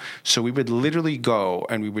room. So we would literally go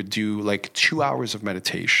and we would do like 2 hours of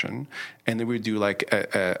meditation, and then we would do like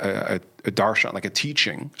a darshan, like a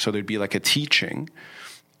teaching. So there'd be like a teaching.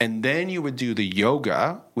 And then you would do the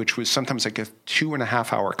yoga, which was sometimes like a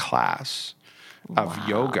 2.5 hour class of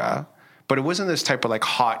yoga. But it wasn't this type of like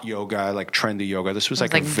hot yoga, like trendy yoga. This was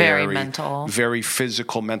like a very mental, very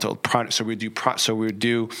physical, mental. So we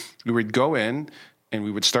would go in and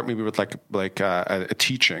we would start maybe with like a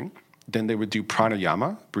teaching. Then they would do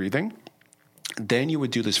pranayama, breathing. Then you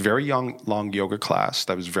would do this very long yoga class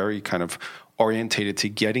that was very kind of orientated to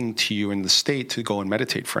getting to you in the state to go and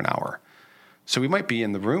meditate for an hour. So we might be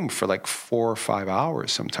in the room for like 4 or 5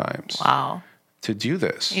 hours sometimes. Wow. To do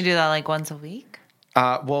this. You do that like once a week?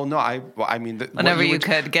 Well, no, I mean, whenever you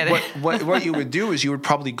could get it. What you would do is you would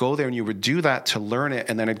probably go there and you would do that to learn it,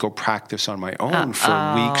 and then I'd go practice on my own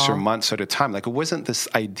for weeks or months at a time. Like it wasn't this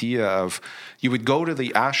idea of you would go to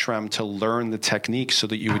the ashram to learn the techniques so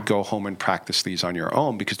that you would go home and practice these on your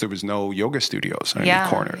own because there was no yoga studios in any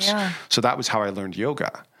corners. Yeah. So that was how I learned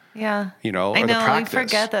yoga. Yeah. You know, I or know, the practice. We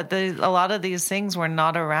forget that a lot of these things were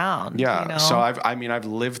not around. Yeah. You know? So I've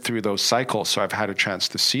lived through those cycles, so I've had a chance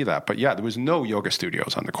to see that. But yeah, there was no yoga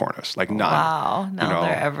studios on the corners, like none. Wow. Now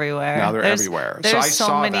they're everywhere. Now they're everywhere. There's so I so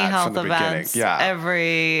saw many that health from the events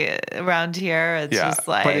beginning. around here. It's just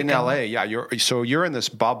like. But in LA, you're in this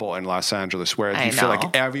bubble in Los Angeles where you feel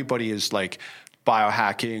like everybody is like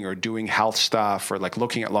biohacking or doing health stuff or like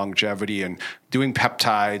looking at longevity and doing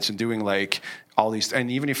peptides and doing like all these, and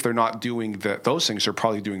even if they're not doing those things, they're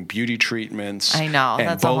probably doing beauty treatments. I know, and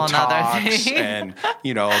that's Botox a whole nother thing. And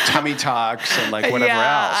tummy tucks and like whatever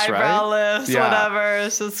else, eyebrow right? lifts, whatever.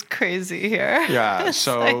 It's just crazy here. Yeah.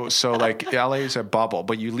 So like LA is a bubble,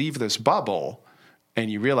 but you leave this bubble and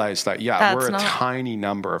you realize that, we're a tiny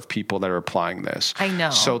number of people that are applying this. I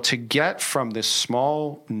know. So to get from this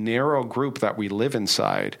small, narrow group that we live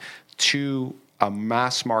inside to a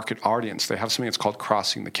mass market audience, they have something that's called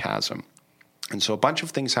crossing the chasm. And so a bunch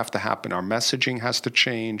of things have to happen. Our messaging has to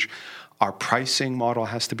change. Our pricing model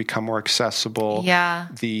has to become more accessible. Yeah.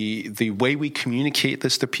 The way we communicate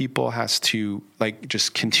this to people has to like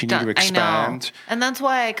just continue to expand. I know. And that's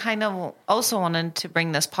why I kind of also wanted to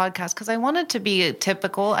bring this podcast, because I wanted to be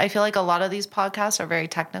typical. I feel like a lot of these podcasts are very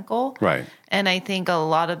technical. Right. And I think a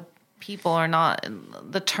lot of people are not,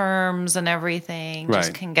 the terms and everything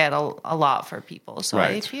just can get a lot for people. So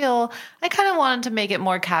I feel I kind of wanted to make it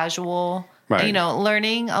more casual. Right. You know,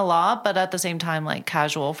 learning a lot, but at the same time, like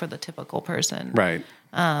casual for the typical person. Right.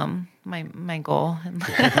 My goal.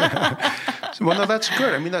 Well, no, that's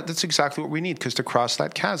good. I mean, that's exactly what we need, because to cross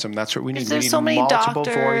that chasm, that's what we need. There's we need so many multiple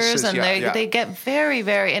doctors, voices. And they get very,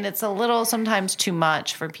 very, and it's a little sometimes too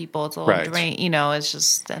much for people. It's a little drain, it's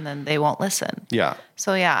just, and then they won't listen. Yeah.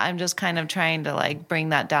 So I'm just kind of trying to like bring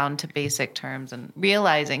that down to basic terms and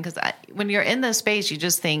realizing, because when you're in this space, you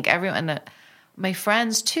just think everyone. My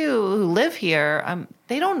friends too who live here,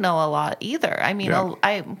 they don't know a lot either. I mean,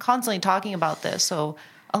 I'm constantly talking about this, so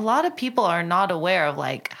a lot of people are not aware of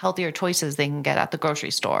like healthier choices they can get at the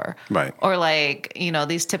grocery store. Right. Or like,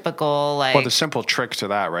 these typical like... Well, the simple trick to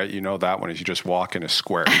that, right? That one is you just walk in a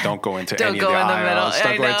square. You don't go into any of the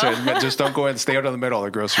aisles. Just don't go in, stay out of the middle of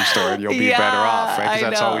the grocery store and you'll be better off, right? Because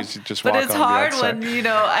that's always just walk on the outside. But it's hard when,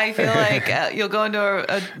 I feel like you'll go into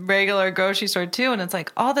a regular grocery store too, and it's like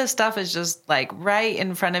all this stuff is just like right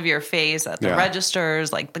in front of your face at the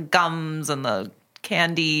registers, like the gums and the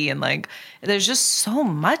candy, and like there's just so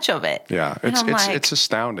much of it. Yeah, it's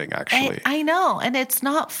astounding, actually. I know, and it's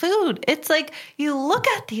not food. It's like you look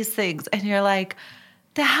at these things and you're like,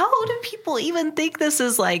 how do people even think this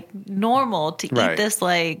is like normal to eat this?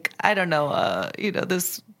 Like, I don't know,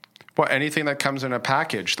 this. Well, anything that comes in a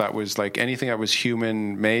package that was like anything that was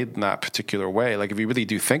human made in that particular way. Like if you really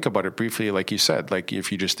do think about it briefly, like you said, like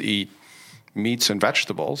if you just eat meats and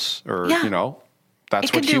vegetables, or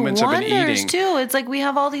that's what humans have been eating too. It's like we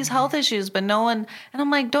have all these health issues, but no one. And I'm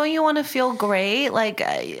like, don't you want to feel great? Like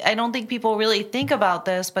I don't think people really think about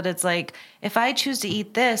this, but it's like if I choose to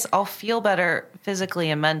eat this, I'll feel better physically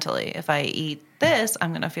and mentally. If I eat this,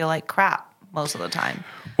 I'm going to feel like crap most of the time.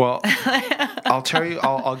 Well, I'll tell you.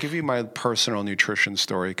 I'll give you my personal nutrition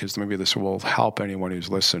story, because maybe this will help anyone who's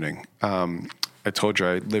listening. I told you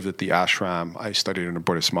I lived at the ashram. I studied in a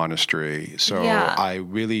Buddhist monastery. So I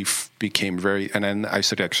really became and then I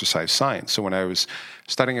studied exercise science. So when I was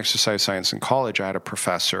studying exercise science in college, I had a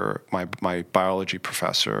professor, my biology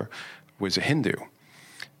professor was a Hindu.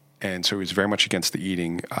 And so he was very much against the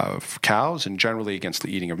eating of cows and generally against the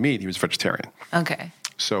eating of meat. He was vegetarian. Okay.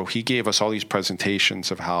 So he gave us all these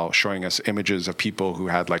presentations of showing us images of people who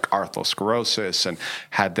had like arthrosclerosis and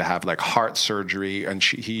had to have like heart surgery. And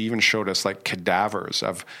he even showed us like cadavers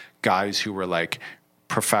of guys who were like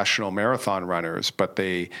professional marathon runners, but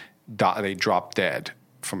they dropped dead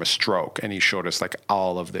from a stroke. And he showed us like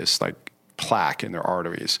all of this like plaque in their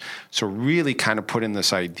arteries. So really kind of put in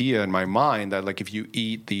this idea in my mind that like if you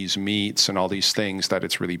eat these meats and all these things, that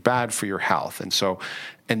it's really bad for your health.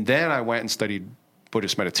 And then I went and studied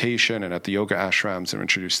Buddhist meditation and at the yoga ashrams and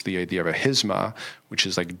introduced the idea of a hisma, which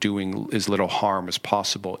is like doing as little harm as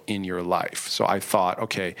possible in your life. So I thought,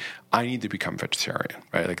 okay, I need to become vegetarian,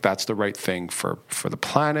 right? Like that's the right thing for the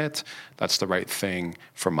planet. That's the right thing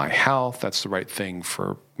for my health. That's the right thing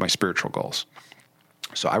for my spiritual goals.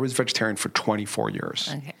 So I was vegetarian for 24 years.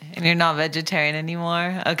 Okay. And you're not vegetarian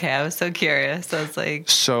anymore? Okay, I was so curious. So it's like...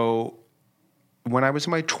 So when I was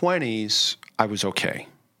in my 20s, I was okay.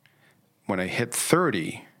 When I hit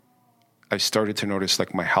 30, I started to notice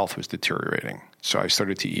like my health was deteriorating. So I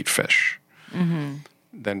started to eat fish. Mm-hmm.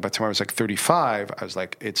 Then by the time I was like 35, I was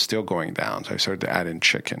like, it's still going down. So I started to add in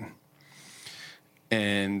chicken.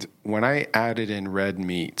 And when I added in red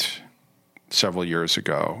meat several years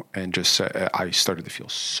ago and just said, I started to feel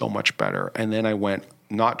so much better. And then I went,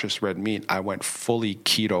 not just red meat, I went fully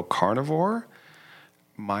keto carnivore.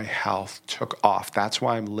 My health took off. That's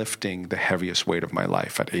why I'm lifting the heaviest weight of my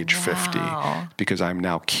life at age 50, because I'm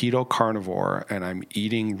now keto carnivore and I'm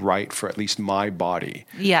eating right for at least my body.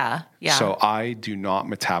 Yeah. So I do not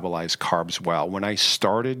metabolize carbs well. When I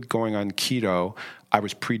started going on keto, I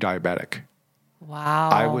was pre-diabetic. Wow.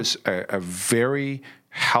 I was a very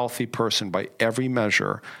healthy person by every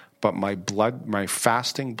measure, but my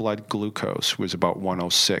fasting blood glucose was about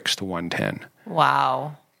 106 to 110.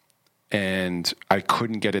 Wow. And I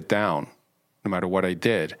couldn't get it down no matter what I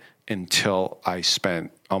did until I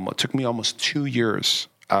it took me almost 2 years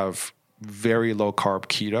of very low carb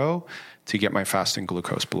keto to get my fasting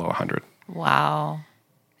glucose below 100. Wow.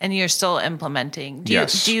 And you're still implementing.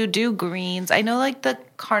 Yes. Do you do greens? I know like the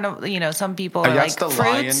carnivore, some people are that's like the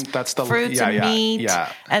fruits, fruits and meat.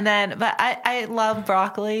 Yeah. And then, but I love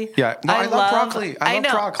broccoli. Yeah. No, I love broccoli. I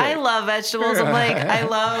love broccoli. I love vegetables. I'm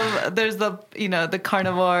like, there's the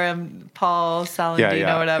carnivore and Paul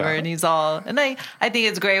Saladino or whatever. Yeah. And he's and I think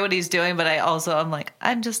it's great what he's doing, but I'm like,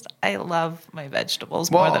 I love my vegetables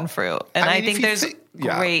more than fruit. And I think there's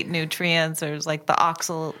great nutrients. There's like the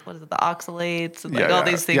oxalates and all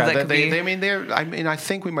these things that could be. I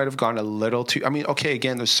think we might have gone a little too, okay,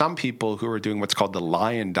 again, there's some people who are doing what's called the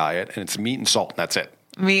lion diet, and it's meat and salt, and that's it.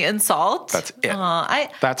 Meat and salt? That's it.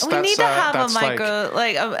 We need to have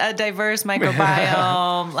a diverse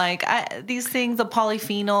microbiome. These things, the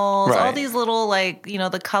polyphenols, all these little,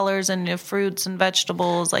 the colors in your fruits and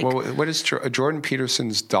vegetables. What is Jordan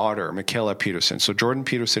Peterson's daughter, Michaela Peterson? So Jordan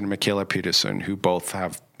Peterson and Michaela Peterson, who both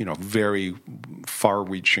have, very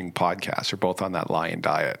far-reaching podcasts, are both on that lion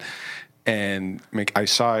diet. And I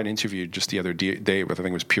saw an interview just the other day with, I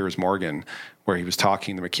think it was Piers Morgan, where he was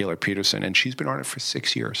talking to Michaela Peterson, and she's been on it for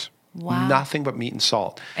 6 years. Wow. Nothing but meat and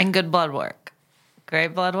salt. And good blood work. Great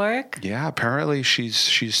blood work. Yeah, apparently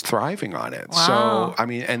she's thriving on it. Wow. So,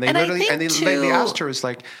 they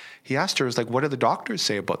asked her, what do the doctors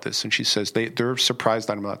say about this? And she says they're surprised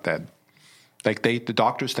that I'm not dead. The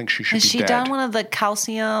doctors think she should be dead. Has she done one of the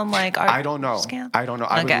calcium, I don't know. Scans? I don't know.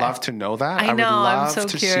 I would love to know that. I know. I would love I'm so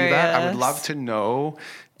to curious. see that. I would love to know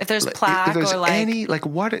if there's plaque if there's or any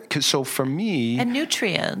what. Because so for me, and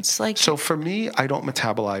nutrients So for me, I don't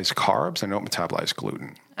metabolize carbs. I don't metabolize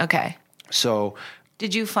gluten. Okay. So.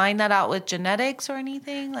 Did you find that out with genetics or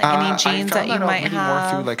anything? Any genes that you might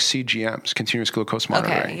have? More through CGMs, continuous glucose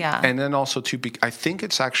monitoring. Okay. Yeah. And then also I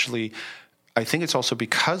think it's also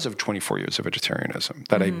because of 24 years of vegetarianism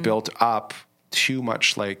that I built up too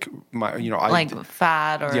much fat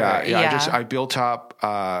or I built up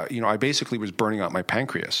I basically was burning out my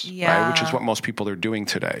pancreas, right, which is what most people are doing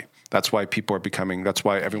today. That's why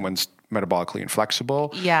everyone's metabolically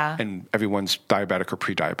inflexible, and everyone's diabetic or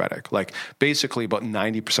pre-diabetic. Basically about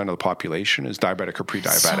 90% of the population is diabetic or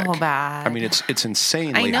pre-diabetic. So bad. It's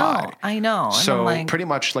insanely high. I know. So pretty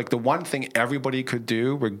much the one thing everybody could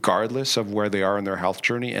do, regardless of where they are in their health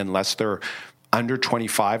journey, unless they're under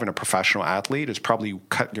 25 and a professional athlete, is probably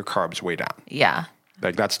cut your carbs way down. Yeah.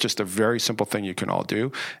 That's just a very simple thing you can all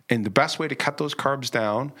do. And the best way to cut those carbs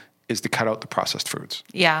down is to cut out the processed foods.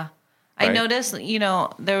 Yeah. Right? I noticed,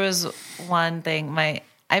 there was one thing,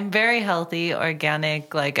 I'm very healthy,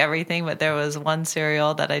 organic, everything, but there was one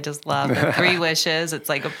cereal that I just love, 3 Wishes. It's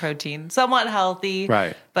like a protein, somewhat healthy,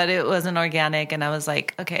 right? But it wasn't organic. And I was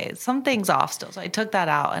like, okay, something's off still. So I took that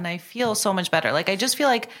out and I feel so much better. I just feel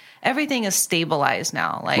like everything is stabilized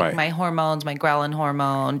now. My hormones, my ghrelin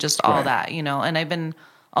hormone, just all that, and I've been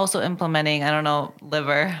also implementing,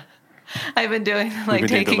 liver. I've been doing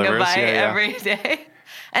taking a bite every day.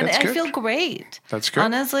 And I feel great. That's good.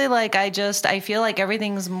 Honestly, I feel like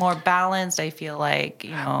everything's more balanced. I feel like,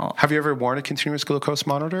 Have you ever worn a continuous glucose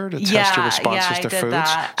monitor to test your responses to foods?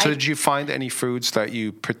 That. So did you find any foods that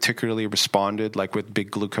you particularly responded with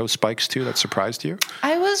big glucose spikes to that surprised you?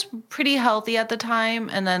 I was pretty healthy at the time.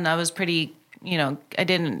 And then I was pretty, I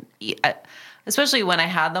didn't eat. Especially when I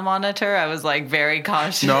had the monitor, I was very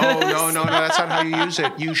cautious. No, that's not how you use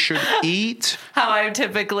it. You should eat how I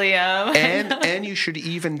typically am, and you should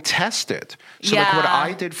even test it. So what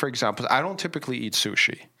I did, for example, I don't typically eat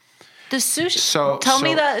sushi. The sushi. Tell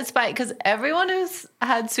me that it spiked, because everyone who's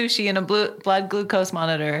had sushi and a blood glucose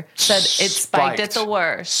monitor said it spiked it the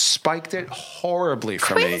worst. Spiked it horribly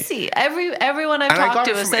for me. Crazy. Everyone I've talked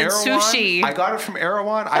to has said sushi. I got it from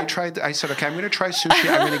Erewhon. I said, okay, I'm going to try sushi.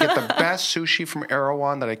 I'm going to get the best sushi from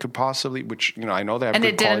Erewhon that I could possibly, which, I know they have good quality food. And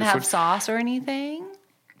it didn't have sauce or anything?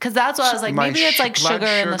 Because that's what I was like, maybe it's sugar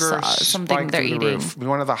in the sauce, something they're eating.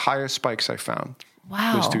 One of the highest spikes I found.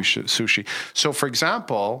 Wow. Was sushi. So, for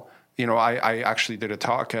example, I actually did a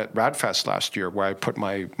talk at RadFest last year where I put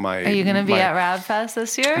my. Are you going to be at RadFest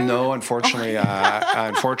this year? No, unfortunately.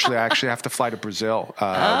 Unfortunately, I actually have to fly to Brazil. We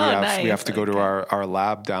have to go to our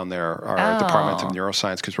lab down there, our Department of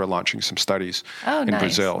Neuroscience, because we're launching some studies in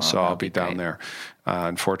Brazil. Well, so I'll be down there,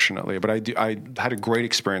 unfortunately. But I had a great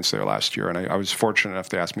experience there last year, and I was fortunate enough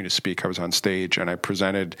they asked me to speak. I was on stage, and I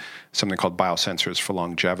presented something called biosensors for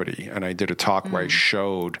longevity, and I did a talk where I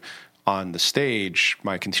showed on the stage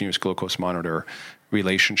my continuous glucose monitor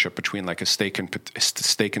relationship between like a steak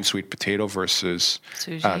and sweet potato versus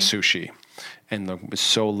sushi. And it was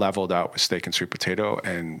so leveled out with steak and sweet potato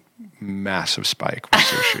and massive spike with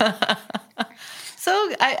sushi. So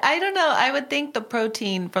I don't know. I would think the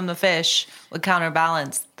protein from the fish would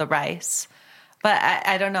counterbalance the rice. But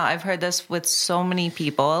I don't know. I've heard this with so many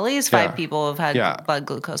people. At least 5 people have had blood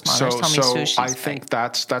glucose monitors tell me sushi. So I think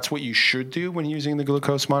that's what you should do when using the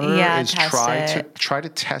glucose monitor is try to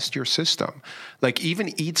test your system. Like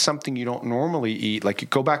even eat something you don't normally eat. Like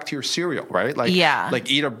go back to your cereal, right? Like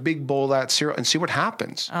eat a big bowl of that cereal and see what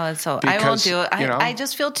happens. Oh, I won't do it. I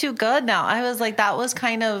just feel too good now. I was like, that was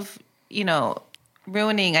kind of,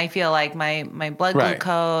 ruining, I feel like, my blood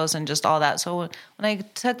glucose and just all that. So when I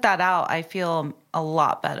took that out, I feel a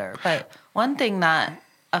lot better. But one thing that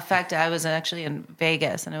affected, I was actually in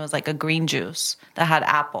Vegas, and it was like a green juice that had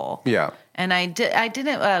apple. Yeah. And I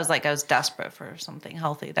was desperate for something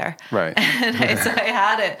healthy there. Right. And so I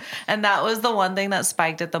had it. And that was the one thing that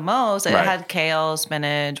spiked it the most. It had kale,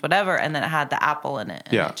 spinach, whatever, and then it had the apple in it.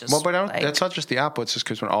 Yeah. That's not just the apple. It's just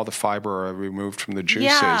because when all the fiber are removed from the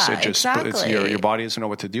juices, your body doesn't know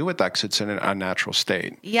what to do with that because it's in an unnatural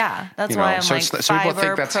state. Yeah. That's why I'm like fiber, so people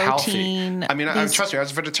think that's protein. Healthy. I mean, trust me, I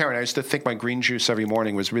was a vegetarian. I used to think my green juice every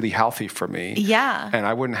morning was really healthy for me. Yeah.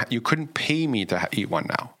 And you couldn't pay me to eat one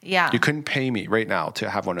now. Yeah. You couldn't pay me right now to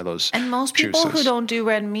have one of those. And most people who don't do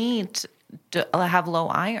red meat have low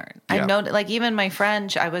iron. I've noticed, like even my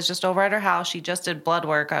friend, I was just over at her house. She just did blood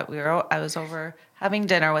work. I was over having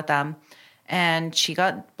dinner with them, and she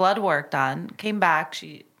got blood work done. Came back.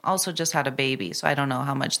 She also just had a baby, so I don't know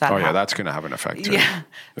how much that. That's going to have an effect too. Yeah,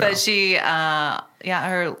 but she,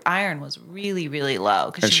 her iron was really, really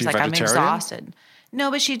low because she's like, I'm exhausted. No,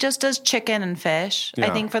 but she just does chicken and fish,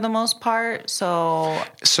 I think, for the most part. So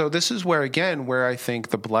this is where I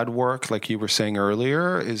think the blood work, like you were saying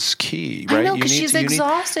earlier, is key, right? I know, because she's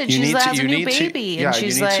exhausted. She has a new baby. And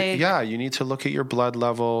she's like... you need to look at your blood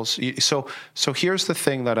levels. So here's the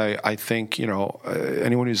thing that I think,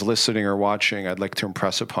 anyone who's listening or watching, I'd like to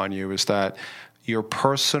impress upon you is that your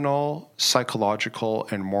personal, psychological,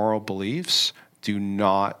 and moral beliefs do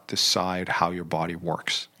not decide how your body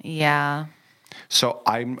works. Yeah. So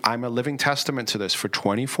I'm a living testament to this. For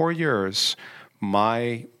 24 years,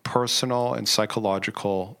 my personal and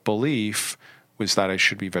psychological belief was that I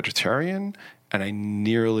should be vegetarian, and I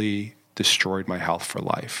nearly destroyed my health for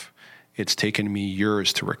life. It's taken me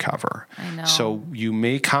years to recover. I know. So you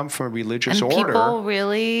may come from a religious order. People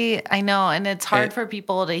really, I know, and it's hard for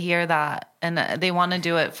people to hear that, and they want to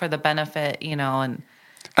do it for the benefit,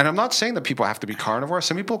 And I'm not saying that people have to be carnivore.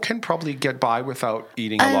 Some people can probably get by without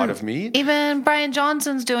eating a lot of meat. Even Brian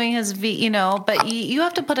Johnson's doing his but you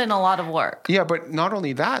have to put in a lot of work. Yeah, but not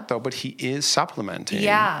only that, though, but he is supplementing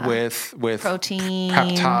with protein,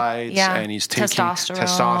 peptides, and he's taking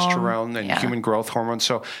testosterone and human growth hormone.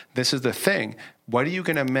 So this is the thing. What are you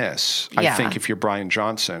going to miss, I think, if you're Brian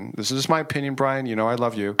Johnson? This is my opinion, Brian. I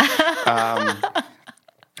love you.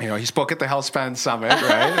 He spoke at the Healthspan Summit,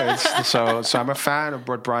 right? So I'm a fan of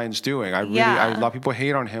what Brian's doing. A lot of people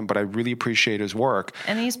hate on him, but I really appreciate his work.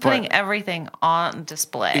 And he's putting everything on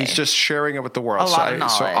display. He's just sharing it with the world. A lot of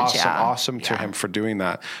knowledge, awesome to him for doing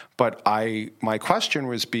that. But my question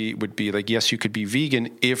would be like, yes, you could be vegan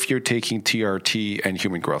if you're taking TRT and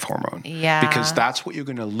human growth hormone. Yeah. Because that's what you're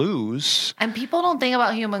going to lose. And people don't think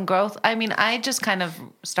about human growth. I mean, I just kind of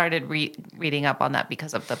started reading up on that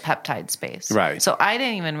because of the peptide space. Right. So I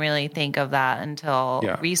didn't even really think of that until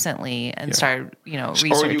recently and started,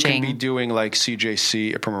 researching. Or you can be doing like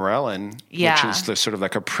CJC ipamorelin, which is the sort of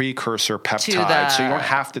like a precursor peptide. So you don't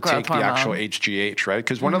have to take the actual HGH, right?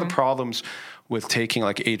 Because one of the problems with taking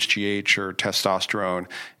like HGH or testosterone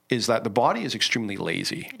is that the body is extremely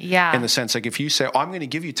lazy. Yeah. In the sense, like if you say, I'm going to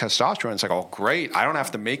give you testosterone, it's like, oh, great, I don't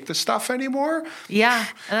have to make the stuff anymore. Yeah.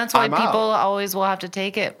 And that's why people always will have to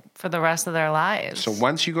take it for the rest of their lives. So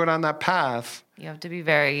once you go down that path, you have to be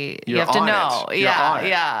you have to know.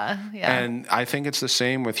 Yeah. And I think it's the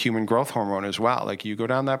same with human growth hormone as well. Like you go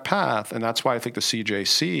down that path, and that's why I think the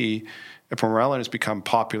CJC Ipamorelin has become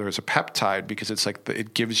popular as a peptide because it's like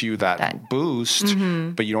it gives you that boost,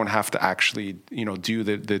 but you don't have to actually, do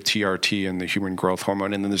the TRT and the human growth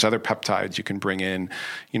hormone. And then there's other peptides you can bring in,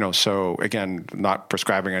 so again, not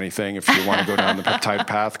prescribing anything. If you want to go down the peptide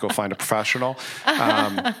path, go find a professional.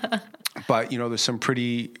 But, there's some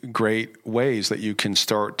pretty great ways that you can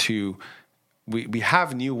start to, we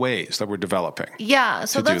have new ways that we're developing. Yeah.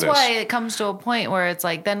 So that's why it comes to a point where it's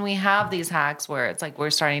like, then we have these hacks where it's like, we're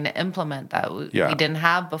starting to implement that we didn't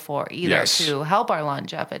have before either to help our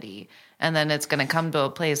longevity. And then it's going to come to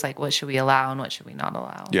a place like, what should we allow and what should we not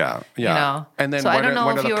allow? Yeah. Yeah. And then what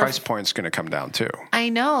are the price points going to come down to? I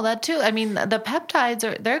know that too. I mean, the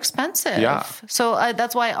peptides they're expensive. Yeah. So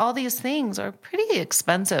that's why all these things are pretty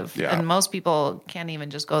expensive. Yeah. And most people can't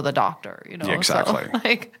even just go to the doctor, Yeah, exactly.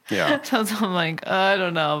 So, so I'm like, I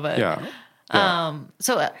don't know. But,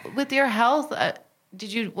 so with your health,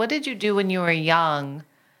 what did you do when you were young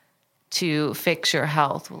to fix your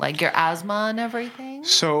health, like your asthma and everything?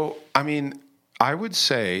 So, I mean, I would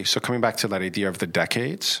say, coming back to that idea of the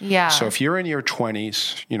decades. Yeah. So if you're in your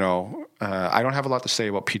 20s, I don't have a lot to say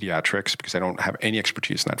about pediatrics because I don't have any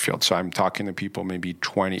expertise in that field. So I'm talking to people maybe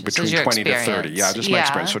between 20 to 30. Yeah, just my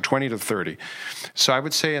experience. So 20 to 30. So I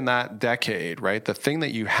would say in that decade, right, the thing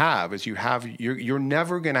that you have is you're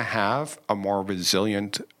never going to have a more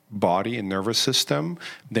resilient body and nervous system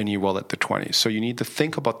than you will at the 20s. So you need to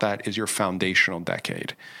think about that as your foundational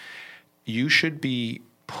decade. You should be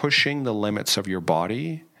pushing the limits of your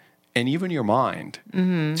body and even your mind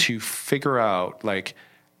to figure out,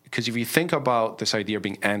 because if you think about this idea of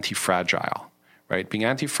being anti-fragile, right? Being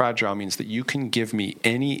anti-fragile means that you can give me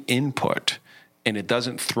any input and it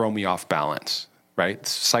doesn't throw me off balance, right?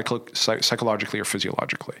 Psychologically or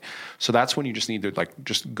physiologically. So that's when you just need to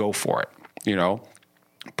just go for it,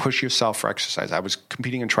 push yourself for exercise. I was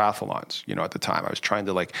competing in triathlons, at the time. I was trying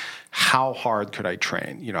to how hard could I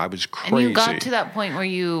train? I was crazy. And you got to that point where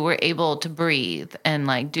you were able to breathe and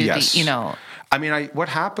do I mean, what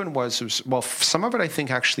happened was, some of it I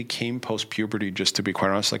think actually came post-puberty, just to be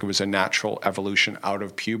quite honest. It was a natural evolution out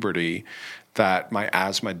of puberty that my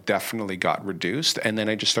asthma definitely got reduced. And then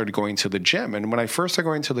I just started going to the gym. And when I first started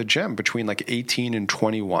going to the gym between 18 and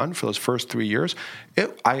 21 for those first 3 years,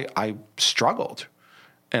 I struggled.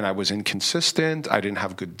 And I was inconsistent. I didn't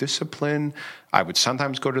have good discipline. I would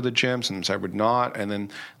sometimes go to the gym, sometimes I would not. And then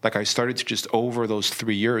I started to just over those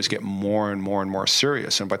 3 years get more and more and more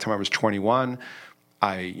serious. And by the time I was 21,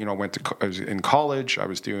 I was in college. I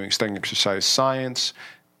was studying exercise science.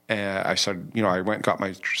 And I started, I went and got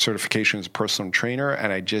my certification as a personal trainer,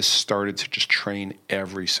 and I just started to just train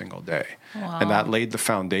every single day. Wow. And that laid the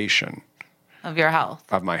foundation of your health,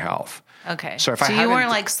 of my health. Okay. So you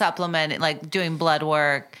weren't supplementing, doing blood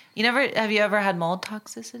work. Have you ever had mold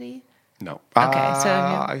toxicity? No.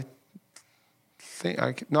 Okay.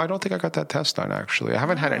 I don't think I got that test done, actually. I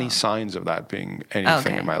haven't had any signs of that being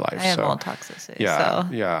anything in my life. I had mold toxicity. Yeah.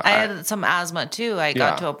 So yeah. I had some asthma too. I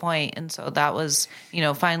got to a point, and so that was,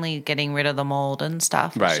 finally getting rid of the mold and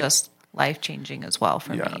stuff was just life-changing as well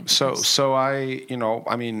for me. So I,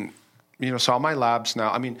 so all my labs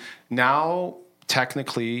now, now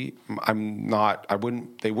technically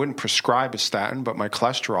they wouldn't prescribe a statin, but my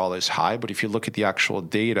cholesterol is high. But if you look at the actual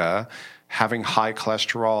data, having high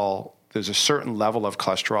cholesterol, there's a certain level of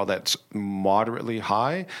cholesterol that's moderately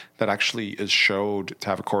high that actually is showed to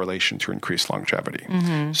have a correlation to increased longevity.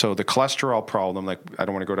 Mm-hmm. So the cholesterol problem, I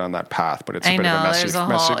don't want to go down that path, but it's a bit of a messy thing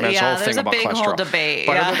about cholesterol. There's a big whole debate.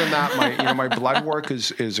 But other than that, my blood work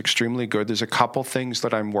is extremely good. There's a couple things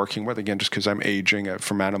that I'm working with, again, just because I'm aging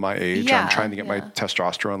from out of my age. I'm trying to get my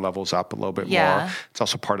testosterone levels up a little bit more. It's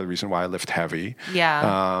also part of the reason why I lift heavy. Yeah.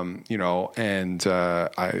 I'm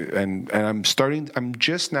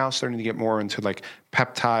just now starting to get more into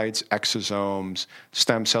peptides, exosomes,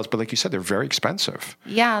 stem cells, but like you said, they're very expensive.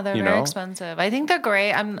 Yeah, they're very expensive. I think they're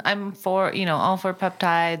great. I'm for, all for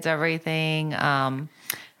peptides, everything.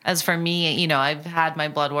 As for me, I've had my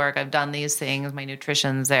blood work, I've done these things, my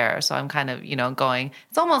nutrition's there. So I'm kind of, going,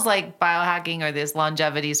 it's almost like biohacking or this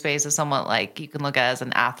longevity space is somewhat you can look at it as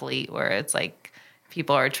an athlete where it's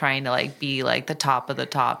people are trying to be the top of the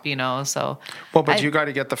top, so. Well, but you got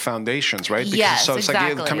to get the foundations, right? Because, so it's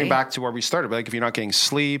exactly. Coming back to where we started, but if you're not getting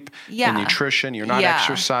sleep and nutrition, you're not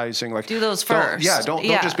exercising, do those first. Don't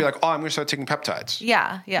just be I'm going to start taking peptides.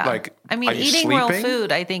 Yeah. Eating real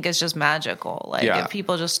food, I think is just magical. If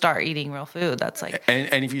people just start eating real food, that's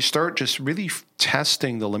and if you start just really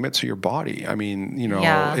testing the limits of your body,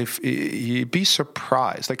 if you'd be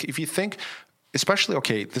surprised. If you think, especially,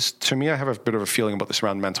 this to me, I have a bit of a feeling about this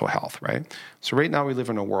around mental health, right? So right now we live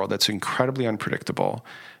in a world that's incredibly unpredictable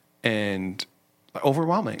and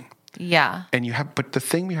overwhelming. Yeah. And but the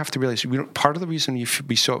thing we have to realize, part of the reason we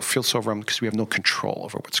feel so overwhelmed because we have no control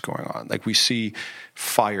over what's going on. Like we see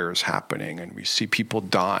fires happening and we see people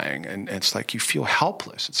dying, and it's like you feel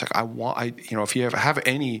helpless. It's like if you have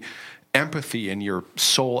any empathy in your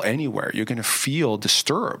soul anywhere, you're going to feel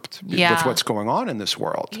disturbed with what's going on in this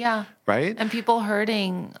world. Yeah. Right? And people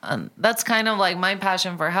hurting. That's kind of like my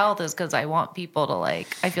passion for health, is because I want people to I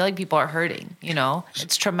feel like people are hurting,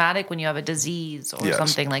 It's traumatic when you have a disease or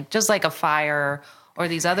something, like just like a fire or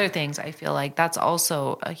these other things. I feel like that's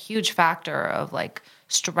also a huge factor of like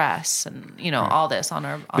stress and, all this on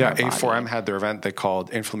our body. A4M had their event they called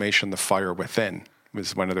Inflammation, the Fire Within.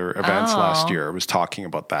 Was one of their events last year. It was talking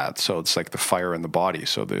about that. So it's like the fire in the body.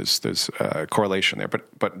 So there's a correlation there.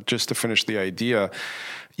 But just to finish the idea,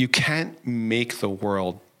 you can't make the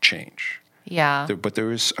world change. Yeah. But there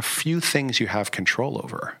is a few things you have control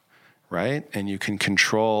over, right? And you can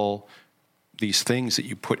control these things that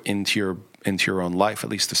you put into your own life, at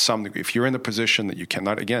least to some degree. If you're in the position that you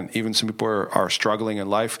cannot, again, even some people are struggling in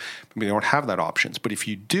life, maybe they don't have that options. But if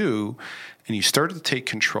you do, and you start to take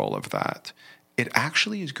control of that, it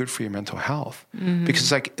actually is good for your mental health. Mm-hmm.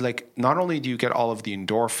 Because like not only do you get all of the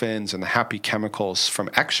endorphins and the happy chemicals from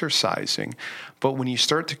exercising, but when you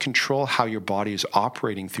start to control how your body is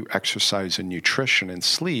operating through exercise and nutrition and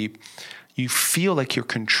sleep, you feel like you're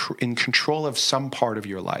in control of some part of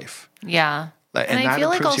your life. Yeah. And I feel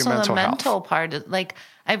like also the mental health. part, like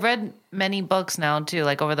I've read many books now too,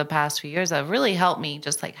 like over the past few years that have really helped me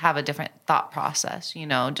just like have a different thought process,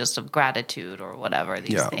 just of gratitude or whatever,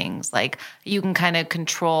 these things. Like you can kind of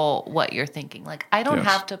control what you're thinking. Like I don't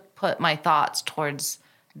have to put my thoughts towards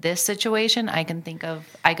this situation. I can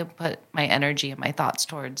put my energy and my thoughts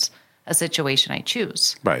towards a situation I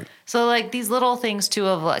choose. Right. So like these little things too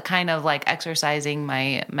of kind of like exercising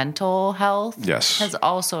my mental health has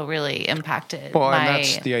also really impacted and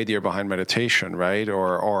that's the idea behind meditation, right?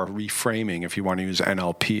 Or reframing, if you want to use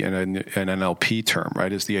NLP and an NLP term,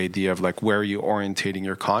 right? Is the idea of like where are you orientating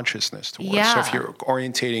your consciousness towards? Yeah. So if you're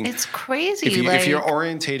orientating, it's crazy. If you're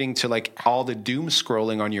orientating to like all the doom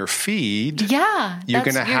scrolling on your feed, you're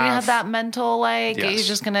gonna have that mental you're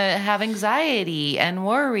just gonna have anxiety and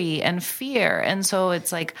worry and fear. And so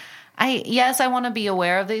it's like, I want to be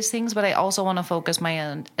aware of these things, but I also want to focus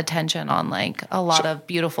my attention on like a lot of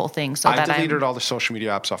beautiful things. I deleted all the social media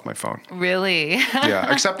apps off my phone. Really?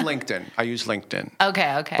 Yeah, except LinkedIn. I use LinkedIn.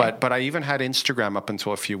 Okay. But I even had Instagram up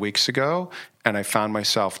until a few weeks ago, and I found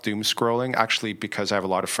myself doom scrolling actually because I have a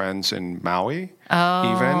lot of friends in Maui.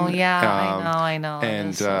 Oh, even. Yeah, I know.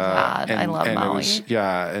 And so bad. I love Maui.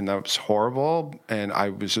 And that was horrible. And I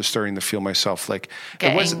was just starting to feel myself like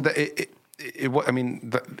Getting, it wasn't.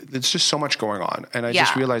 It's just so much going on, and I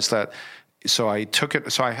just realized that. So I took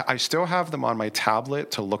it. So I still have them on my tablet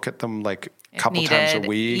to look at them like a couple times a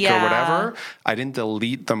week or whatever. I didn't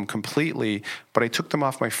delete them completely, but I took them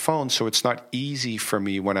off my phone, so it's not easy for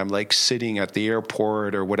me when I'm like sitting at the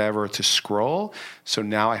airport or whatever to scroll. So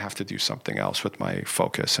now I have to do something else with my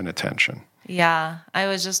focus and attention. Yeah, I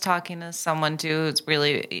was just talking to someone too.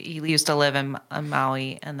 He used to live in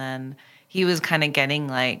Maui, and then he was kind of getting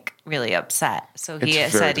like really upset. So he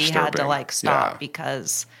said he had to like stop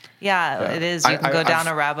because it is. You can go down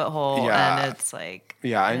a rabbit hole and it's like.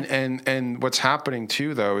 Yeah. And what's happening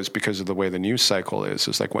too, though, is because of the way the news cycle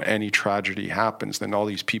is like when any tragedy happens, then all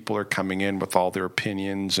these people are coming in with all their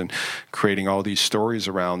opinions and creating all these stories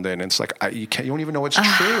around it. And it's like, you don't even know what's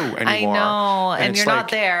true anymore. I know. And you're not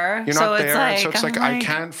there. You're not there. So it's like, I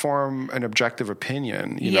can't form an objective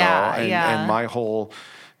opinion, you know, and my whole,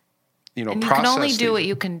 and you can only do what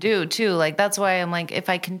you can do too. Like, that's why I'm like, if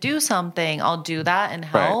I can do something, I'll do that and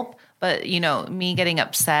help. Right. But, me getting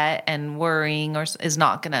upset and worrying is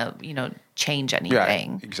not going to, change anything.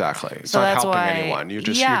 Yeah, exactly. It's not helping anyone. You're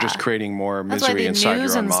just creating more misery inside your own mind. That's why the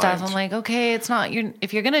news and stuff, I'm like, okay, it's not,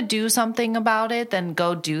 if you're going to do something about it, then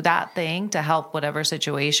go do that thing to help whatever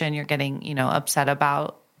situation you're getting, upset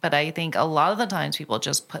about. But I think a lot of the times people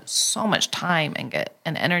just put so much time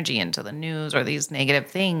and energy into the news or these negative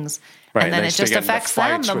things. Right, and then it just affects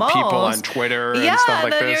them the most. People on Twitter and stuff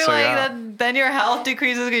like this. Then your health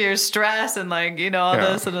decreases because you're stressed and all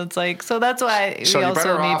this, and it's like, so that's why we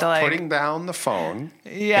also need to putting down the phone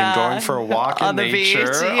and going for a walk in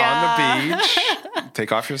nature on the beach.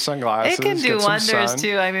 Take off your sunglasses. It can do wonders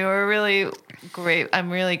too. I mean, we're really great. I'm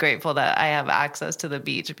really grateful that I have access to the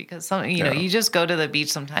beach because you just go to the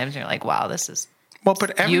beach sometimes and you're like, wow, this is. Well,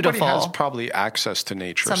 but everybody has probably access to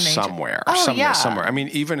nature somewhere. Somewhere. I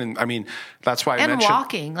mean, that's why I mentioned. And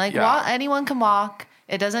walking. Anyone can walk.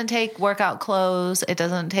 It doesn't take workout clothes. It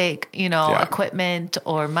doesn't take, equipment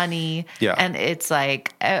or money. Yeah. And it's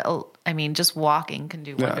like I mean, just walking can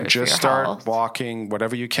do wonders just for your start health. walking,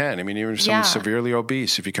 whatever you can. I mean, even if someone's severely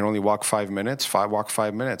obese, if you can only walk 5 minutes, walk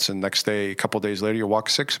 5 minutes, and next day, a couple of days later, you walk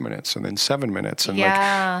 6 minutes, and then 7 minutes, and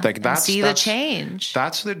like that's the change.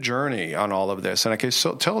 That's the journey on all of this. And like I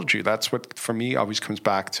told you, that's what for me always comes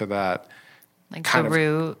back to that. Like kind of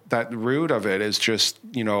root. That root of it is just,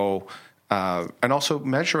 and also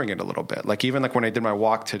measuring it a little bit. Like even like when I did my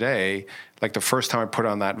walk today, like the first time I put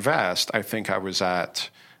on that vest, I think I was at,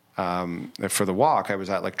 for the walk, I was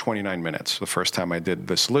at like 29 minutes the first time I did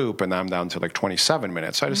this loop, and now I'm down to like 27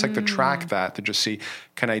 minutes. So I just like to track that to just see,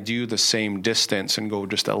 can I do the same distance and go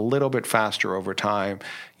just a little bit faster over time,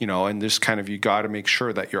 and just kind of, you got to make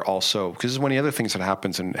sure that you're also, because one of the other things that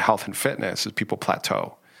happens in health and fitness is people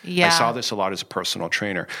plateau. Yeah. I saw this a lot as a personal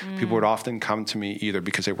trainer. People would often come to me either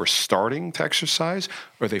because they were starting to exercise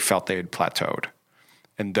or they felt they had plateaued.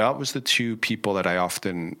 And that was the two people that I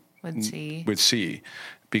often would see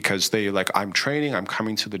because they like, I'm training, I'm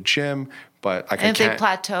coming to the gym, but I can't. And if they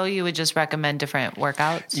plateau, you would just recommend different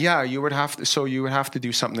workouts? Yeah, you would have to. So you would have to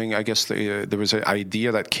do something. I guess there was an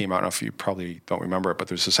idea that came out. I don't know if you probably don't remember it, but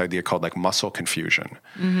there's this idea called like muscle confusion,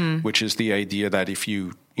 which is the idea that if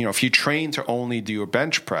you train to only do a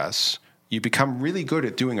bench press, you become really good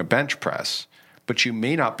at doing a bench press, but you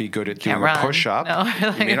may not be good at doing a push-up. No,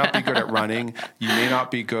 you may not be good at running. You may not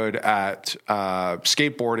be good at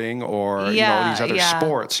skateboarding or these other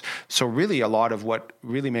sports. So really a lot of what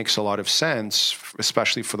really makes a lot of sense,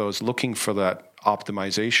 especially for those looking for that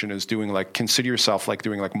optimization, is doing like, consider yourself like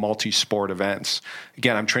doing like multi-sport events.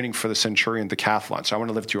 Again, I'm training for the Centurion Decathlon, so I want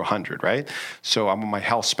to live to 100, right? So I'm on my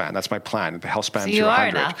health span. That's my plan. The health span to 100. You are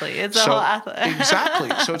an athlete. It's a whole athlete. Exactly.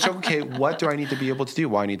 So it's okay. What do I need to be able to do?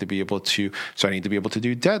 Well, I need to be able to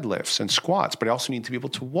do deadlifts and squats, but I also need to be able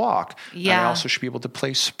to walk. Yeah. And I also should be able to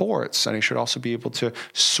play sports, and I should also be able to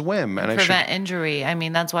swim and prevent injury. I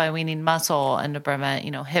mean, that's why we need muscle, and to prevent,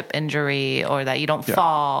 hip injury, or that you don't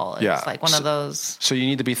fall. It's like one of those. So you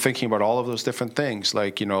need to be thinking about all of those different things,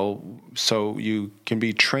 like, so you can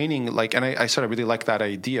be training, like, and I said I really like that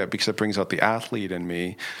idea because it brings out the athlete in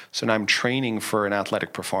me. So now I'm training for an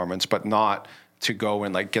athletic performance, but not to go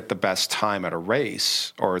and like get the best time at a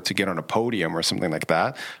race or to get on a podium or something like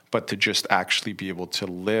that, but to just actually be able to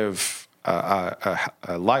live a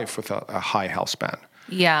life with a high health span.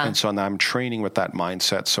 Yeah. And so now I'm training with that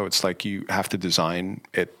mindset. So it's like you have to design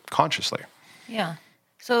it consciously. Yeah.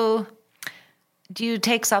 So do you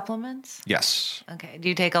take supplements? Yes. Okay. Do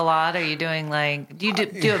you take a lot? Are you doing do you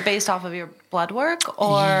do it based off of your blood work,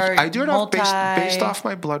 or I do it based off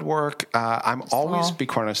my blood work. I'm always, be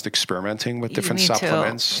quite honest, experimenting with different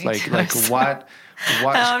supplements. Like what?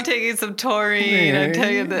 I'm taking some taurine. I'm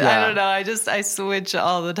taking I don't know. I switch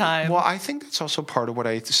all the time. Well, I think that's also part of what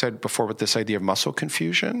I said before with this idea of muscle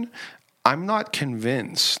confusion. I'm not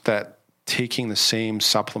convinced that taking the same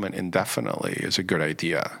supplement indefinitely is a good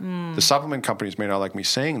idea. The supplement companies may not like me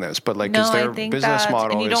saying this, but because their business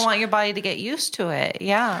model and you don't want your body to get used to it.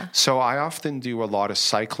 Yeah. So I often do a lot of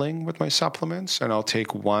cycling with my supplements, and I'll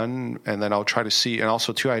take one and then I'll try to see, and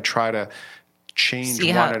also too, I try to change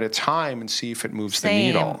one at a time and see if it moves the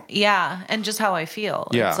needle. Yeah. And just how I feel.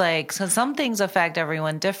 Yeah. It's like, so some things affect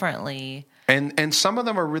everyone differently. And some of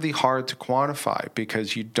them are really hard to quantify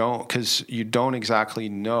because you don't exactly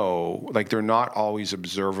know, like they're not always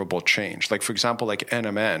observable change. Like for example, like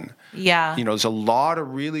NMN. Yeah. There's a lot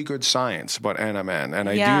of really good science about NMN, and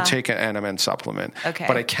I do take an NMN supplement. Okay.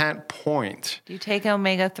 But I can't point. Do you take an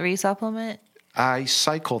omega-3 supplement? I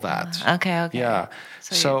cycle that. Okay. Yeah.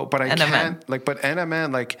 So but I can't but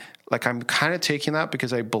NMN, like I'm kind of taking that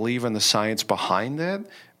because I believe in the science behind it.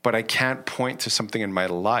 But I can't point to something in my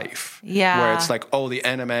life where it's like, oh, the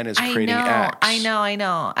NMN is creating X. I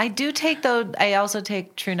know. I do take I also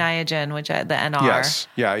take True Niagen, the NR. Yes.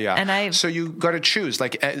 Yeah. And so you got to choose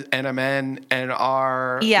like NMN,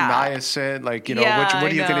 NR, niacin, like,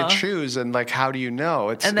 what are you going to choose? And like, how do you know?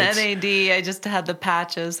 And the NAD, I just had the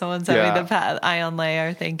patches. Someone sent me the ion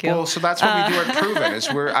layer. Thank you. Well, so that's what we do at Proven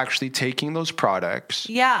is we're actually taking those products.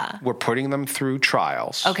 Yeah. We're putting them through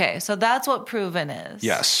trials. Okay. So that's what Proven is.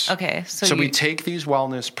 Yes. Okay. So we take these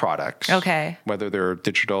wellness products. Okay. Whether they're a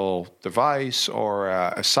digital device or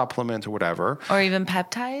a supplement or whatever. Or even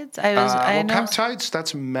peptides? Peptides,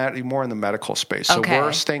 that's more in the medical space. So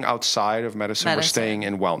we're staying outside of medicine. We're staying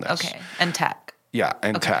in wellness. Okay. And tech. Yeah,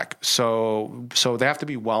 and tech. So they have to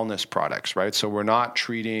be wellness products, right? So we're not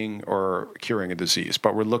treating or curing a disease,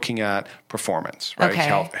 but we're looking at performance, right?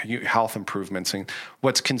 Okay. Health improvements, and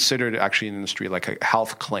what's considered actually in the industry like a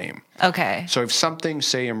health claim. Okay. So if something,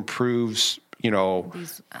 say, improves,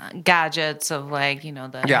 these gadgets of the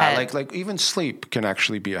head. like even sleep can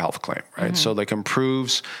actually be a health claim, right? Mm-hmm. So like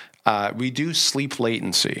improves reduce sleep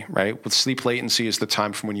latency, right? With sleep latency is the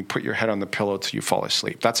time from when you put your head on the pillow till you fall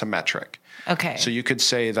asleep. That's a metric. Okay. So you could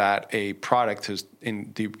say that a product has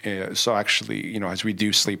has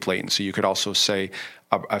reduced sleep latency. You could also say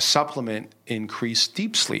a supplement increased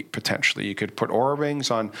deep sleep potentially. You could put Oura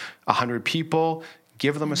Rings on 100 people,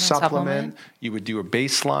 give them a supplement. You would do a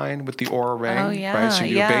baseline with the Oura Ring, right? So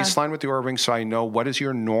you do a baseline with the Oura Ring, so I know what is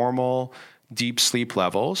your normal deep sleep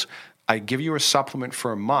levels. I give you a supplement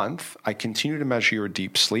for a month. I continue to measure your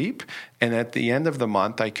deep sleep. And at the end of the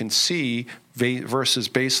month, I can see versus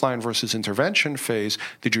baseline versus intervention phase,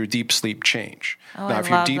 did your deep sleep change? Now, if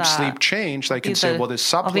your deep sleep changed, I can say, well, this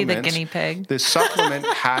supplement, I'll be the guinea pig. This supplement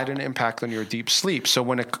had an impact on your deep sleep. So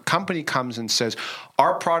when a company comes and says,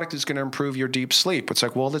 our product is going to improve your deep sleep, it's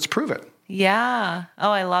like, well, let's prove it. Yeah.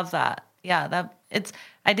 Oh, I love that. Yeah.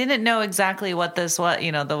 I didn't know exactly what this was. The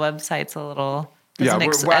website's a little... We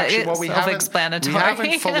haven't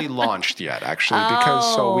fully launched yet, actually,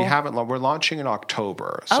 because we're launching in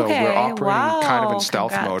October. So we're operating kind of in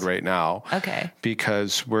stealth mode right now. Okay.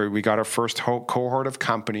 Because we got our first cohort of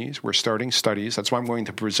companies. We're starting studies. That's why I'm going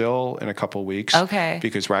to Brazil in a couple of weeks. Okay.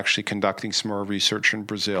 Because we're actually conducting some more research in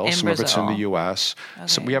Brazil. Of it's in the U.S. Okay.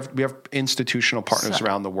 So we have institutional partners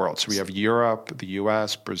around the world. So we have Europe, the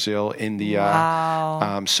U.S., Brazil, India.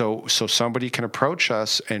 Wow. So somebody can approach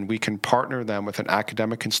us and we can partner them with an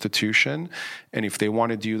academic institution, and if they want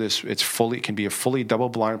to do this, it can be a fully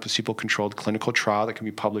double-blind, placebo-controlled clinical trial that can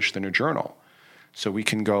be published in a journal. So we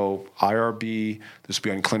can go IRB. This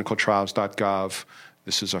will be on clinicaltrials.gov.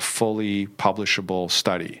 This is a fully publishable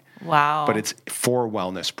study. Wow! But it's for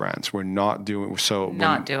wellness brands. We're not doing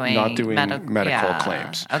medical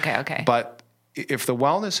claims. Okay. But if the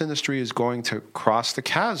wellness industry is going to cross the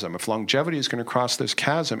chasm, if longevity is going to cross this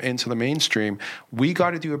chasm into the mainstream, we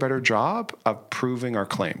got to do a better job of proving our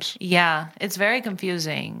claims. Yeah, it's very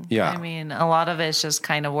confusing. Yeah. I mean, a lot of it's just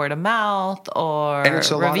kind of word of mouth or and it's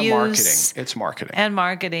a reviews. lot of marketing. It's marketing. And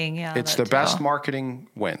marketing, yeah. It's the best marketing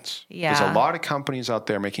wins. Yeah. There's a lot of companies out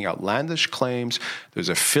there making outlandish claims. There's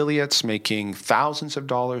affiliates making thousands of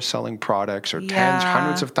dollars selling products or tens,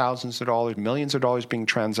 hundreds of thousands of dollars, millions of dollars being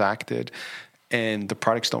transacted. And the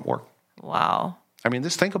products don't work. Wow. I mean,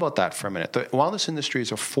 just think about that for a minute. The wellness industry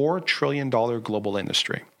is a $4 trillion global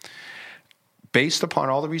industry. Based upon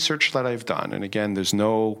all the research that I've done, and again, I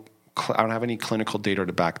don't have any clinical data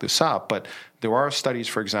to back this up, but there are studies,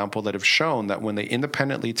 for example, that have shown that when they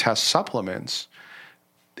independently test supplements,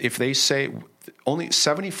 if they say only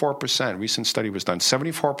 74%, recent study was done,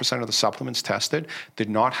 74% of the supplements tested did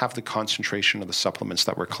not have the concentration of the supplements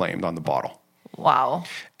that were claimed on the bottle. Wow.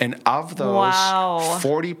 And of those,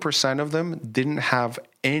 40% of them didn't have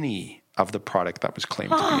any of the product that was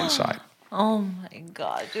claimed to be inside. Oh my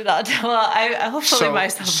God. Do not tell. I hopefully my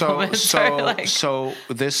supplements are like... So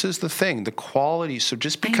this is the thing, the quality. So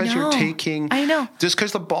just because you're taking... Just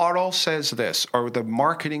because the bottle says this or the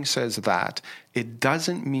marketing says that, it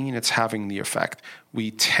doesn't mean it's having the effect.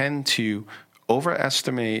 We tend to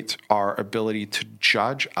overestimate our ability to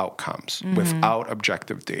judge outcomes without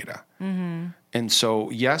objective data. Mm-hmm. And so,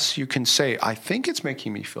 yes, you can say, I think it's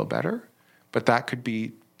making me feel better, but that could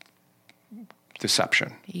be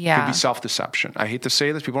deception. Yeah. It could be self-deception. I hate to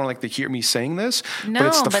say this. People don't like to hear me saying this, but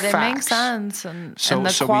it's the facts. It makes sense. And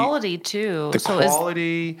the quality, too. The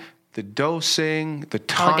quality, the dosing, the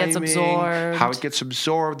timing, how it gets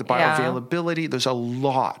absorbed, the bioavailability. There's a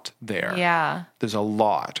lot there. Yeah. There's a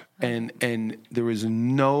lot. And there is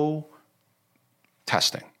no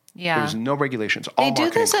testing. Yeah. There's no regulations. They do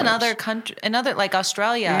this in other countries, like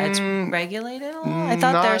Australia. It's regulated. I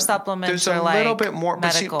thought their supplements are like little bit more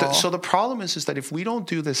medical. But so the problem is that if we don't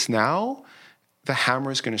do this now, the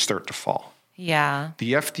hammer is going to start to fall. Yeah.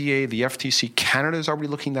 The FDA, the FTC, Canada is already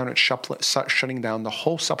looking down at shutting down the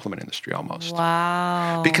whole supplement industry almost.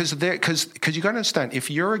 Wow. Because you got to understand,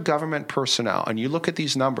 if you're a government personnel and you look at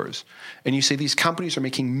these numbers and you say these companies are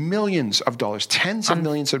making millions of dollars, tens of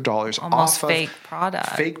millions of dollars off of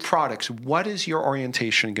fake products, what is your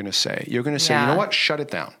orientation going to say? You're going to say, you know what, shut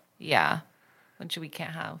it down. Yeah. Which we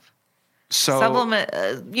can't have. So supplement,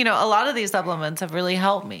 a lot of these supplements have really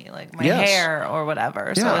helped me, like my hair or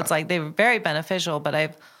whatever. So it's like they're very beneficial, but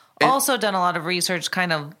I've also done a lot of research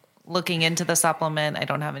kind of looking into the supplement. I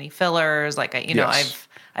don't have any fillers. Like,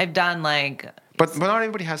 I've done like... But not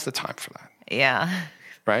everybody has the time for that. Yeah.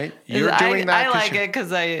 Right? You're doing that. I like it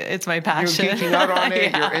because it's my passion. You're geeking out on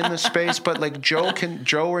it. You're in the space, but like Joe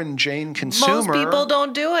and Jane consumer. Most people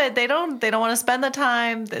don't do it. They don't want to spend the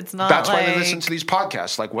time. It's not. That's why they listen to these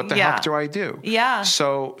podcasts. Like, what the heck do I do? Yeah.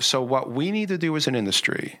 So what we need to do as an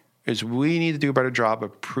industry is we need to do a better job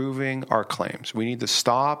of proving our claims. We need to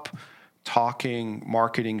stop talking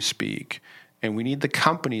marketing speak, and we need the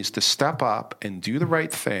companies to step up and do the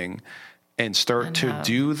right thing and start to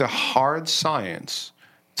do the hard science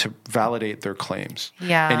to validate their claims.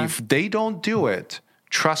 Yeah. And if they don't do it,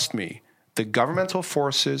 trust me, the governmental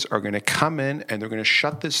forces are going to come in and they're going to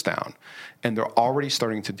shut this down. And they're already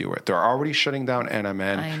starting to do it. They're already shutting down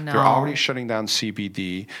NMN. They're already shutting down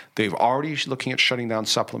CBD. They've already looking at shutting down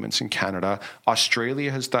supplements in Canada.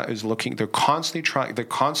 Australia is looking. They're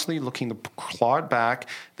constantly looking to claw it back.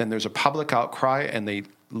 Then there's a public outcry, and they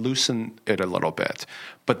loosen it a little bit.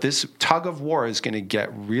 But this tug of war is going to get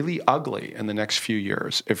really ugly in the next few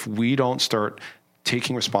years if we don't start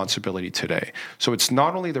taking responsibility today. So it's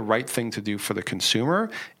not only the right thing to do for the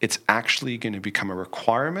consumer, it's actually going to become a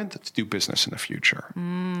requirement to do business in the future.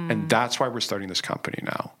 And that's why we're starting this company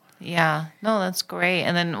now. Yeah. No, that's great.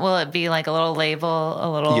 And then will it be like a little label, a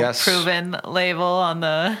little proven label on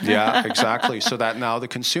the... Yeah, exactly. So that now the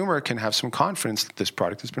consumer can have some confidence that this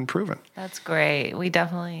product has been proven. That's great. We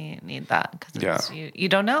definitely need that because you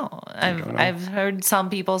don't know. I've heard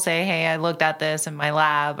some people say, hey, I looked at this in my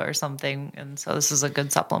lab or something, and so this is a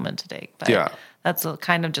good supplement to take. But that's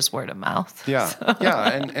kind of just word of mouth. Yeah. So.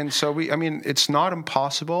 Yeah. And so it's not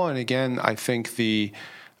impossible. And again, I think the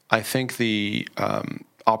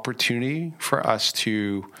opportunity for us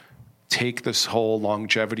to take this whole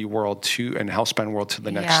longevity world and health span world to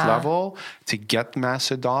the next level, to get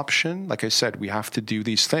mass adoption. Like I said, we have to do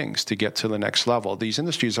these things to get to the next level. These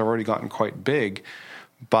industries have already gotten quite big,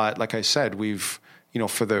 but like I said, we've,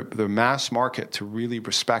 for the mass market to really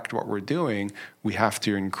respect what we're doing, we have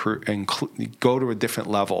to go to a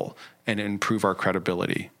different level and improve our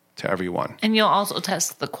credibility to everyone. And you'll also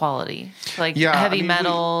test the quality, like heavy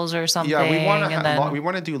metals or something. Yeah, we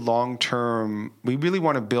want to do long-term. We really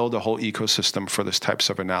want to build a whole ecosystem for this types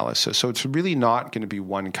of analysis. So it's really not going to be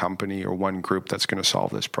one company or one group that's going to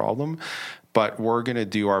solve this problem. But we're going to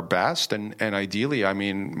do our best. And ideally,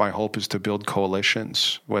 my hope is to build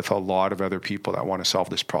coalitions with a lot of other people that want to solve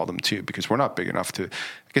this problem too, because we're not big enough to,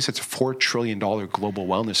 I guess it's a $4 trillion global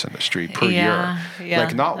wellness industry per year. Yeah.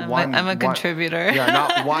 Like I'm a contributor.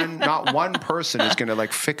 Not one person is going to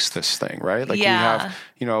fix this thing, right? Like we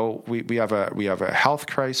have a health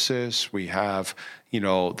crisis. We have, the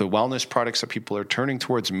wellness products that people are turning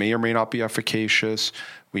towards may or may not be efficacious.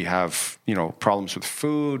 We have, problems with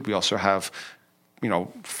food. We also have,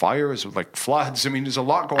 fires like floods. There's a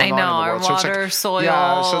lot going on in the world. Our water, soil.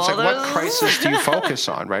 Yeah, so it's like, what crisis do you focus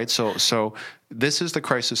on, right? So this is the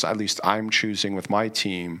crisis, at least I'm choosing with my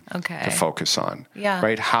team to focus on. Yeah.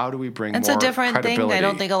 Right? How do we bring more credibility? It's a different thing. I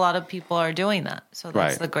don't think a lot of people are doing that. So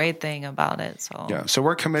that's the great thing about it. So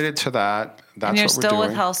we're committed to that. That's and you're what we're still doing.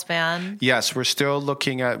 with HealthSpan? Yes, we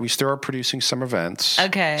still are producing some events.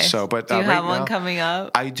 Okay. So, but do you have one coming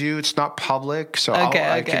up? I do. It's not public, so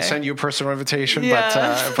I can send you a personal invitation.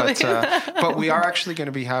 Yeah, but we are actually going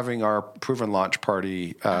to be having our proven launch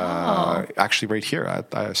party actually right here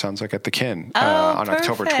at sounds like at the Kin on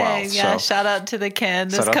October 12th. Yeah, shout out to the Kin,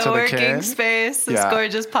 this co-working space, this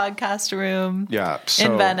gorgeous podcast room. Yeah,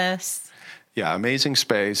 in Venice. Yeah, amazing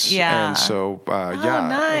space. Yeah. And so,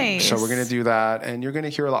 nice. So we're going to do that. And you're going to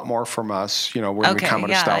hear a lot more from us. We're going to be coming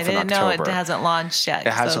to stuff in October. I didn't know it hasn't launched yet.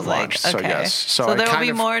 It hasn't launched, so yes. So there will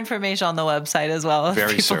be more information on the website as well.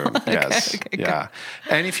 Very soon, yes. Yeah.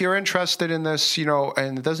 And if you're interested in this,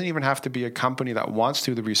 and it doesn't even have to be a company that wants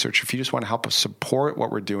to do the research. If you just want to help us support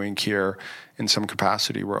what we're doing here in some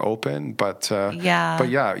capacity, we're open.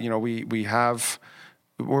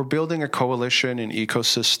 We're building a coalition, an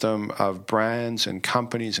ecosystem of brands and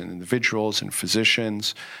companies and individuals and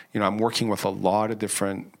physicians. I'm working with a lot of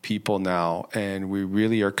different people now, and we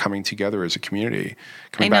really are coming together as a community.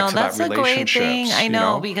 That's a great thing. I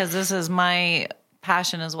know, because this is my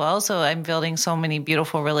passion as well. So I'm building so many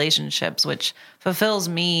beautiful relationships, which fulfills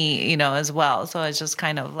me, as well. So it's just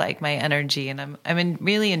kind of like my energy, and I'm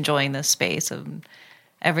really enjoying this space of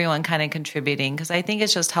everyone kind of contributing, because I think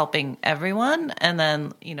it's just helping everyone and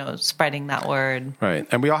then, spreading that word. Right.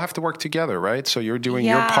 And we all have to work together, right? So you're doing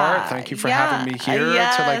your part. Thank you for having me here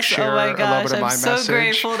to share a little bit of my message. I'm so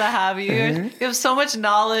grateful to have you. You have so much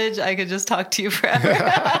knowledge. I could just talk to you forever.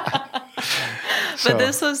 But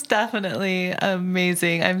this was definitely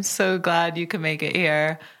amazing. I'm so glad you could make it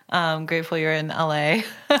here. I'm grateful you're in LA.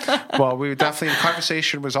 Well, the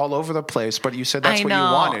conversation was all over the place, but you said that's what you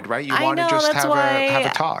wanted, right? You want to just have a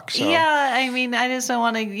talk. So. Yeah, I just don't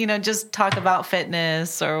want to, just talk about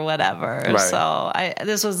fitness or whatever. Right. So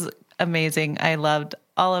this was amazing. I loved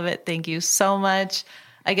all of it. Thank you so much.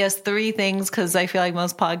 I guess 3 things, because I feel like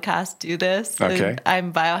most podcasts do this. Okay.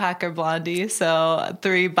 I'm Biohacker Blondie, so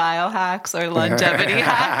 3 biohacks or longevity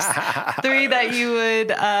hacks. 3 that you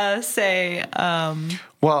would say.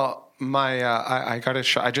 Well, I got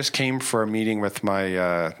to. I just came for a meeting with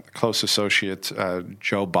my close associate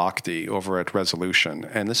Joe Bhakti over at Resolution,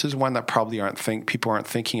 and this is one that probably people aren't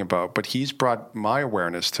thinking about. But he's brought my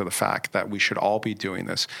awareness to the fact that we should all be doing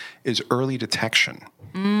this. Is early detection.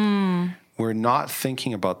 We're not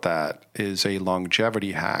thinking about that as a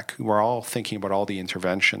longevity hack. We're all thinking about all the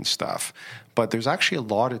intervention stuff, but there's actually a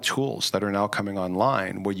lot of tools that are now coming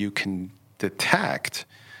online where you can detect.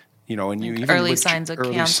 And you even early signs of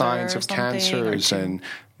cancers and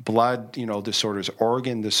blood, disorders,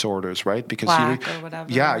 organ disorders, right? Because or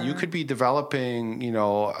whatever. You could be developing,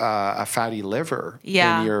 a fatty liver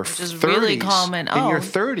in your which is 30s, really common. In your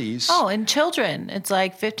 30s. Oh, in children, it's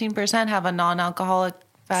like 15% have a non-alcoholic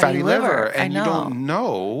fatty liver, and you don't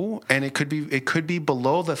know, and it could be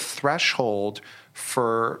below the threshold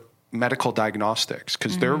for medical diagnostics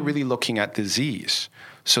because they're really looking at disease.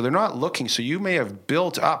 So they're not looking. So you may have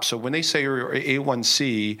built up. So when they say your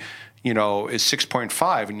A1C, is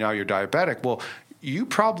 6.5 and now you're diabetic, well, you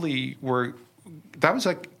probably that was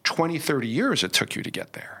like 20, 30 years it took you to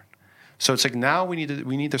get there. So it's like now we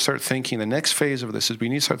need to start thinking. The next phase of this is we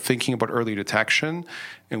need to start thinking about early detection,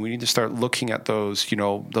 and we need to start looking at those,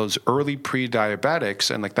 those early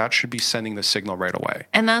pre-diabetics, and like that should be sending the signal right away.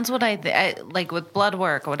 And that's what I like with blood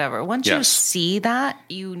work or whatever. Once you see that,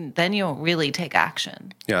 then you'll really take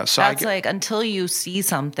action. Yeah. So that's until you see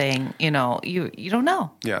something, you don't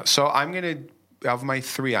know. Yeah. So I'm gonna. Of my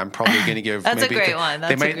 3, I'm probably going to give. That's a great one.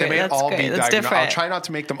 They may all be diagnostic. I'll try not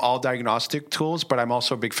to make them all diagnostic tools, but I'm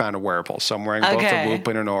also a big fan of wearables. So I'm wearing both a Whoop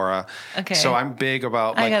and an Aura. Okay. So I'm big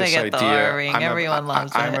about this idea. The Aura ring. Everyone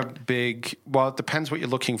loves it. I'm a big. Well, it depends what you're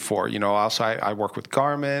looking for. Also, I work with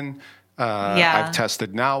Garmin. I've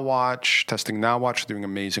tested Testing NowWatch, doing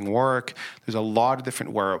amazing work. There's a lot of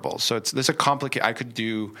different wearables. So there's a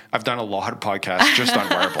complicated, I've done a lot of podcasts just on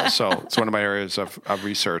wearables. So it's one of my areas of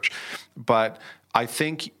research. But I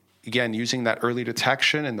think, again, using that early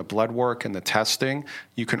detection and the blood work and the testing,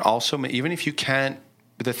 you can also, even if you can't,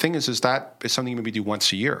 but the thing is that is something you maybe do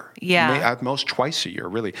once a year. Yeah. At most twice a year,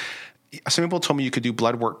 really. Some people told me you could do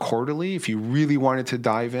blood work quarterly if you really wanted to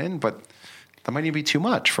dive in, but that might even be too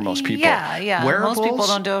much for most people. Yeah. Wearables most people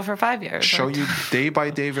don't do it for 5 years. Show you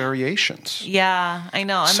day-by-day variations. Yeah, I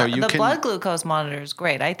know. And so the blood glucose monitor is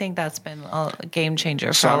great. I think that's been a game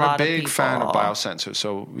changer for a lot of people. So I'm a big fan of biosensors.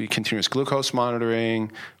 So continuous glucose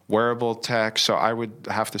monitoring, wearable tech. So I would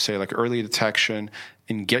have to say early detection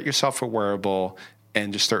and get yourself a wearable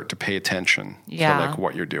and just start to pay attention to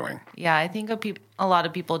what you're doing. Yeah, I think a lot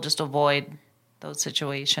of people just avoid those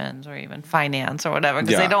situations or even finance or whatever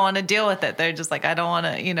because they don't want to deal with it. They're just like, I don't want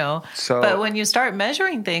to, but when you start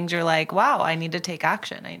measuring things, you're like, wow, I need to take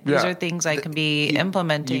action. These are things I can be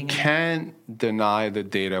implementing. You can't deny the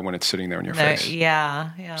data when it's sitting there in your face.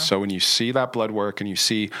 Yeah. So when you see that blood work and you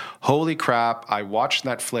see, holy crap, I watched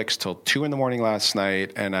Netflix till 2 a.m. last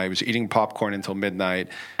night and I was eating popcorn until midnight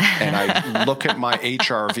and I look at my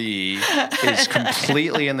HRV is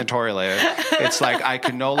completely in the toilet. It's like I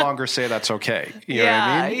can no longer say that's okay. You know what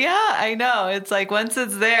I mean? Yeah, I know. It's like once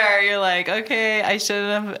it's there, you're like, okay, I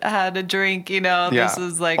shouldn't have had a drink. This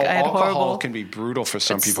is like I had alcohol horrible. Can be brutal for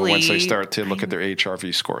some people once they start to look at their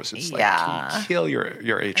HRV scores. It's like can kill your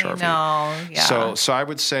HRV. I know. Yeah. So I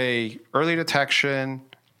would say early detection,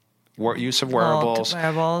 use of wearables.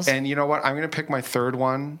 And you know what? I'm going to pick my 3rd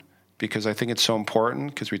one because I think it's so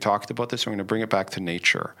important because we talked about this. I'm going to bring it back to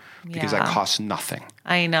nature because that costs nothing.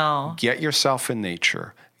 I know. Get yourself in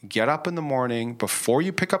nature. Get up in the morning before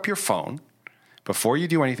you pick up your phone, before you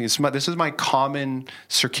do anything. This is my common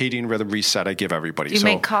circadian rhythm reset I give everybody. Do you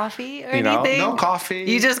make coffee or anything? No coffee.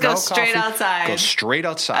 You just go straight outside. Go straight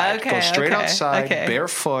outside. Okay, go straight outside, okay.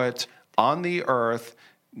 barefoot, on the earth,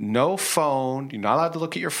 no phone. You're not allowed to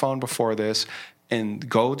look at your phone before this. And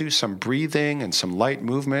go do some breathing and some light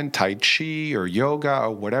movement, Tai Chi or yoga or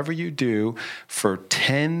whatever you do for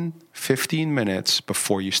 10, 15 minutes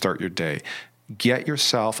before you start your day. Get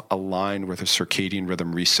yourself aligned with a circadian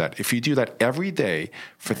rhythm reset. If you do that every day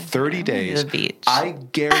for 30 days, I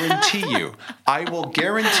guarantee you,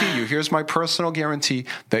 here's my personal guarantee,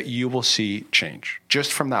 that you will see change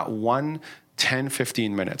just from that 10,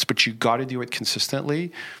 15 minutes. But you got to do it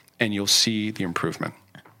consistently and you'll see the improvement.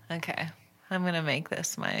 Okay. I'm going to make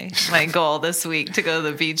this my goal this week to go to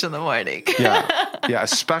the beach in the morning. Yeah,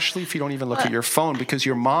 especially if you don't even look at your phone, because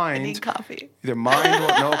your mind... I need coffee. Your mind will...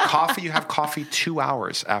 No, coffee, you have coffee 2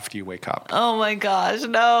 hours after you wake up. Oh my gosh,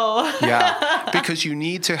 no. Yeah, because you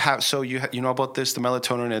need to have... So you know about this, the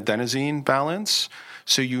melatonin and adenosine balance?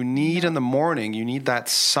 So you need in the morning, you need that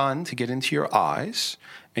sun to get into your eyes,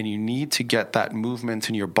 and you need to get that movement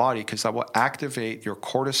in your body, because that will activate your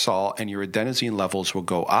cortisol and your adenosine levels will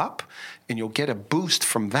go up, and you'll get a boost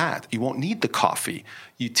from that. You won't need the coffee.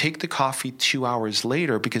 You take the coffee 2 hours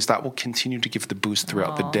later, because that will continue to give the boost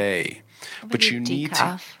throughout the day. But you need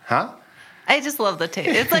to... Huh? I just love the taste.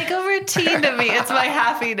 It's like a routine to me. It's my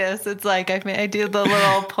happiness. It's like I do the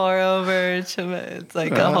little pour over. It's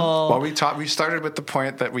like a whole... Well, we started with the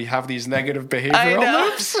point that we have these negative behavioral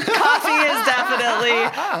loops. Coffee is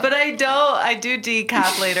definitely... But I do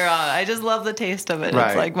decaf later on. I just love the taste of it. Right.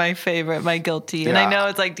 It's like my favorite, my guilty. And I know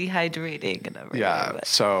it's like dehydrating and everything. Yeah,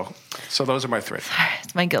 so those are my three.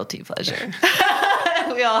 It's my guilty pleasure.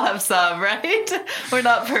 We all have some, right? We're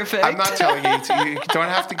not perfect. I'm not telling you. You don't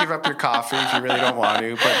have to give up your coffee if you really don't want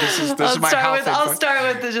to. But this is my health. I'll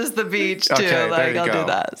start with just the beach too. Okay, like I'll do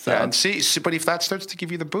that. So. Yeah, and but if that starts to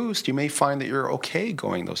give you the boost, you may find that you're okay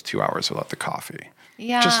going those 2 hours without the coffee.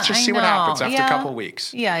 Yeah, just see what happens after a couple of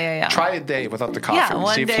weeks. Yeah. Try a day without the coffee. Yeah,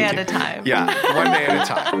 one day at a time. Yeah, one day at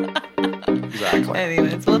a time. Exactly.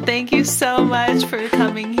 Anyways, well, thank you so much for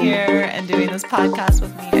coming here and doing this podcast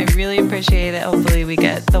with me. I really appreciate it. Hopefully we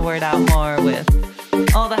get the word out more with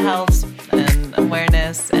all the health and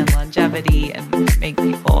awareness and longevity and make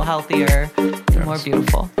people healthier and more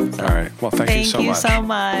beautiful. So, all right. Well, thank you so much.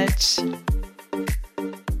 Thank you so much.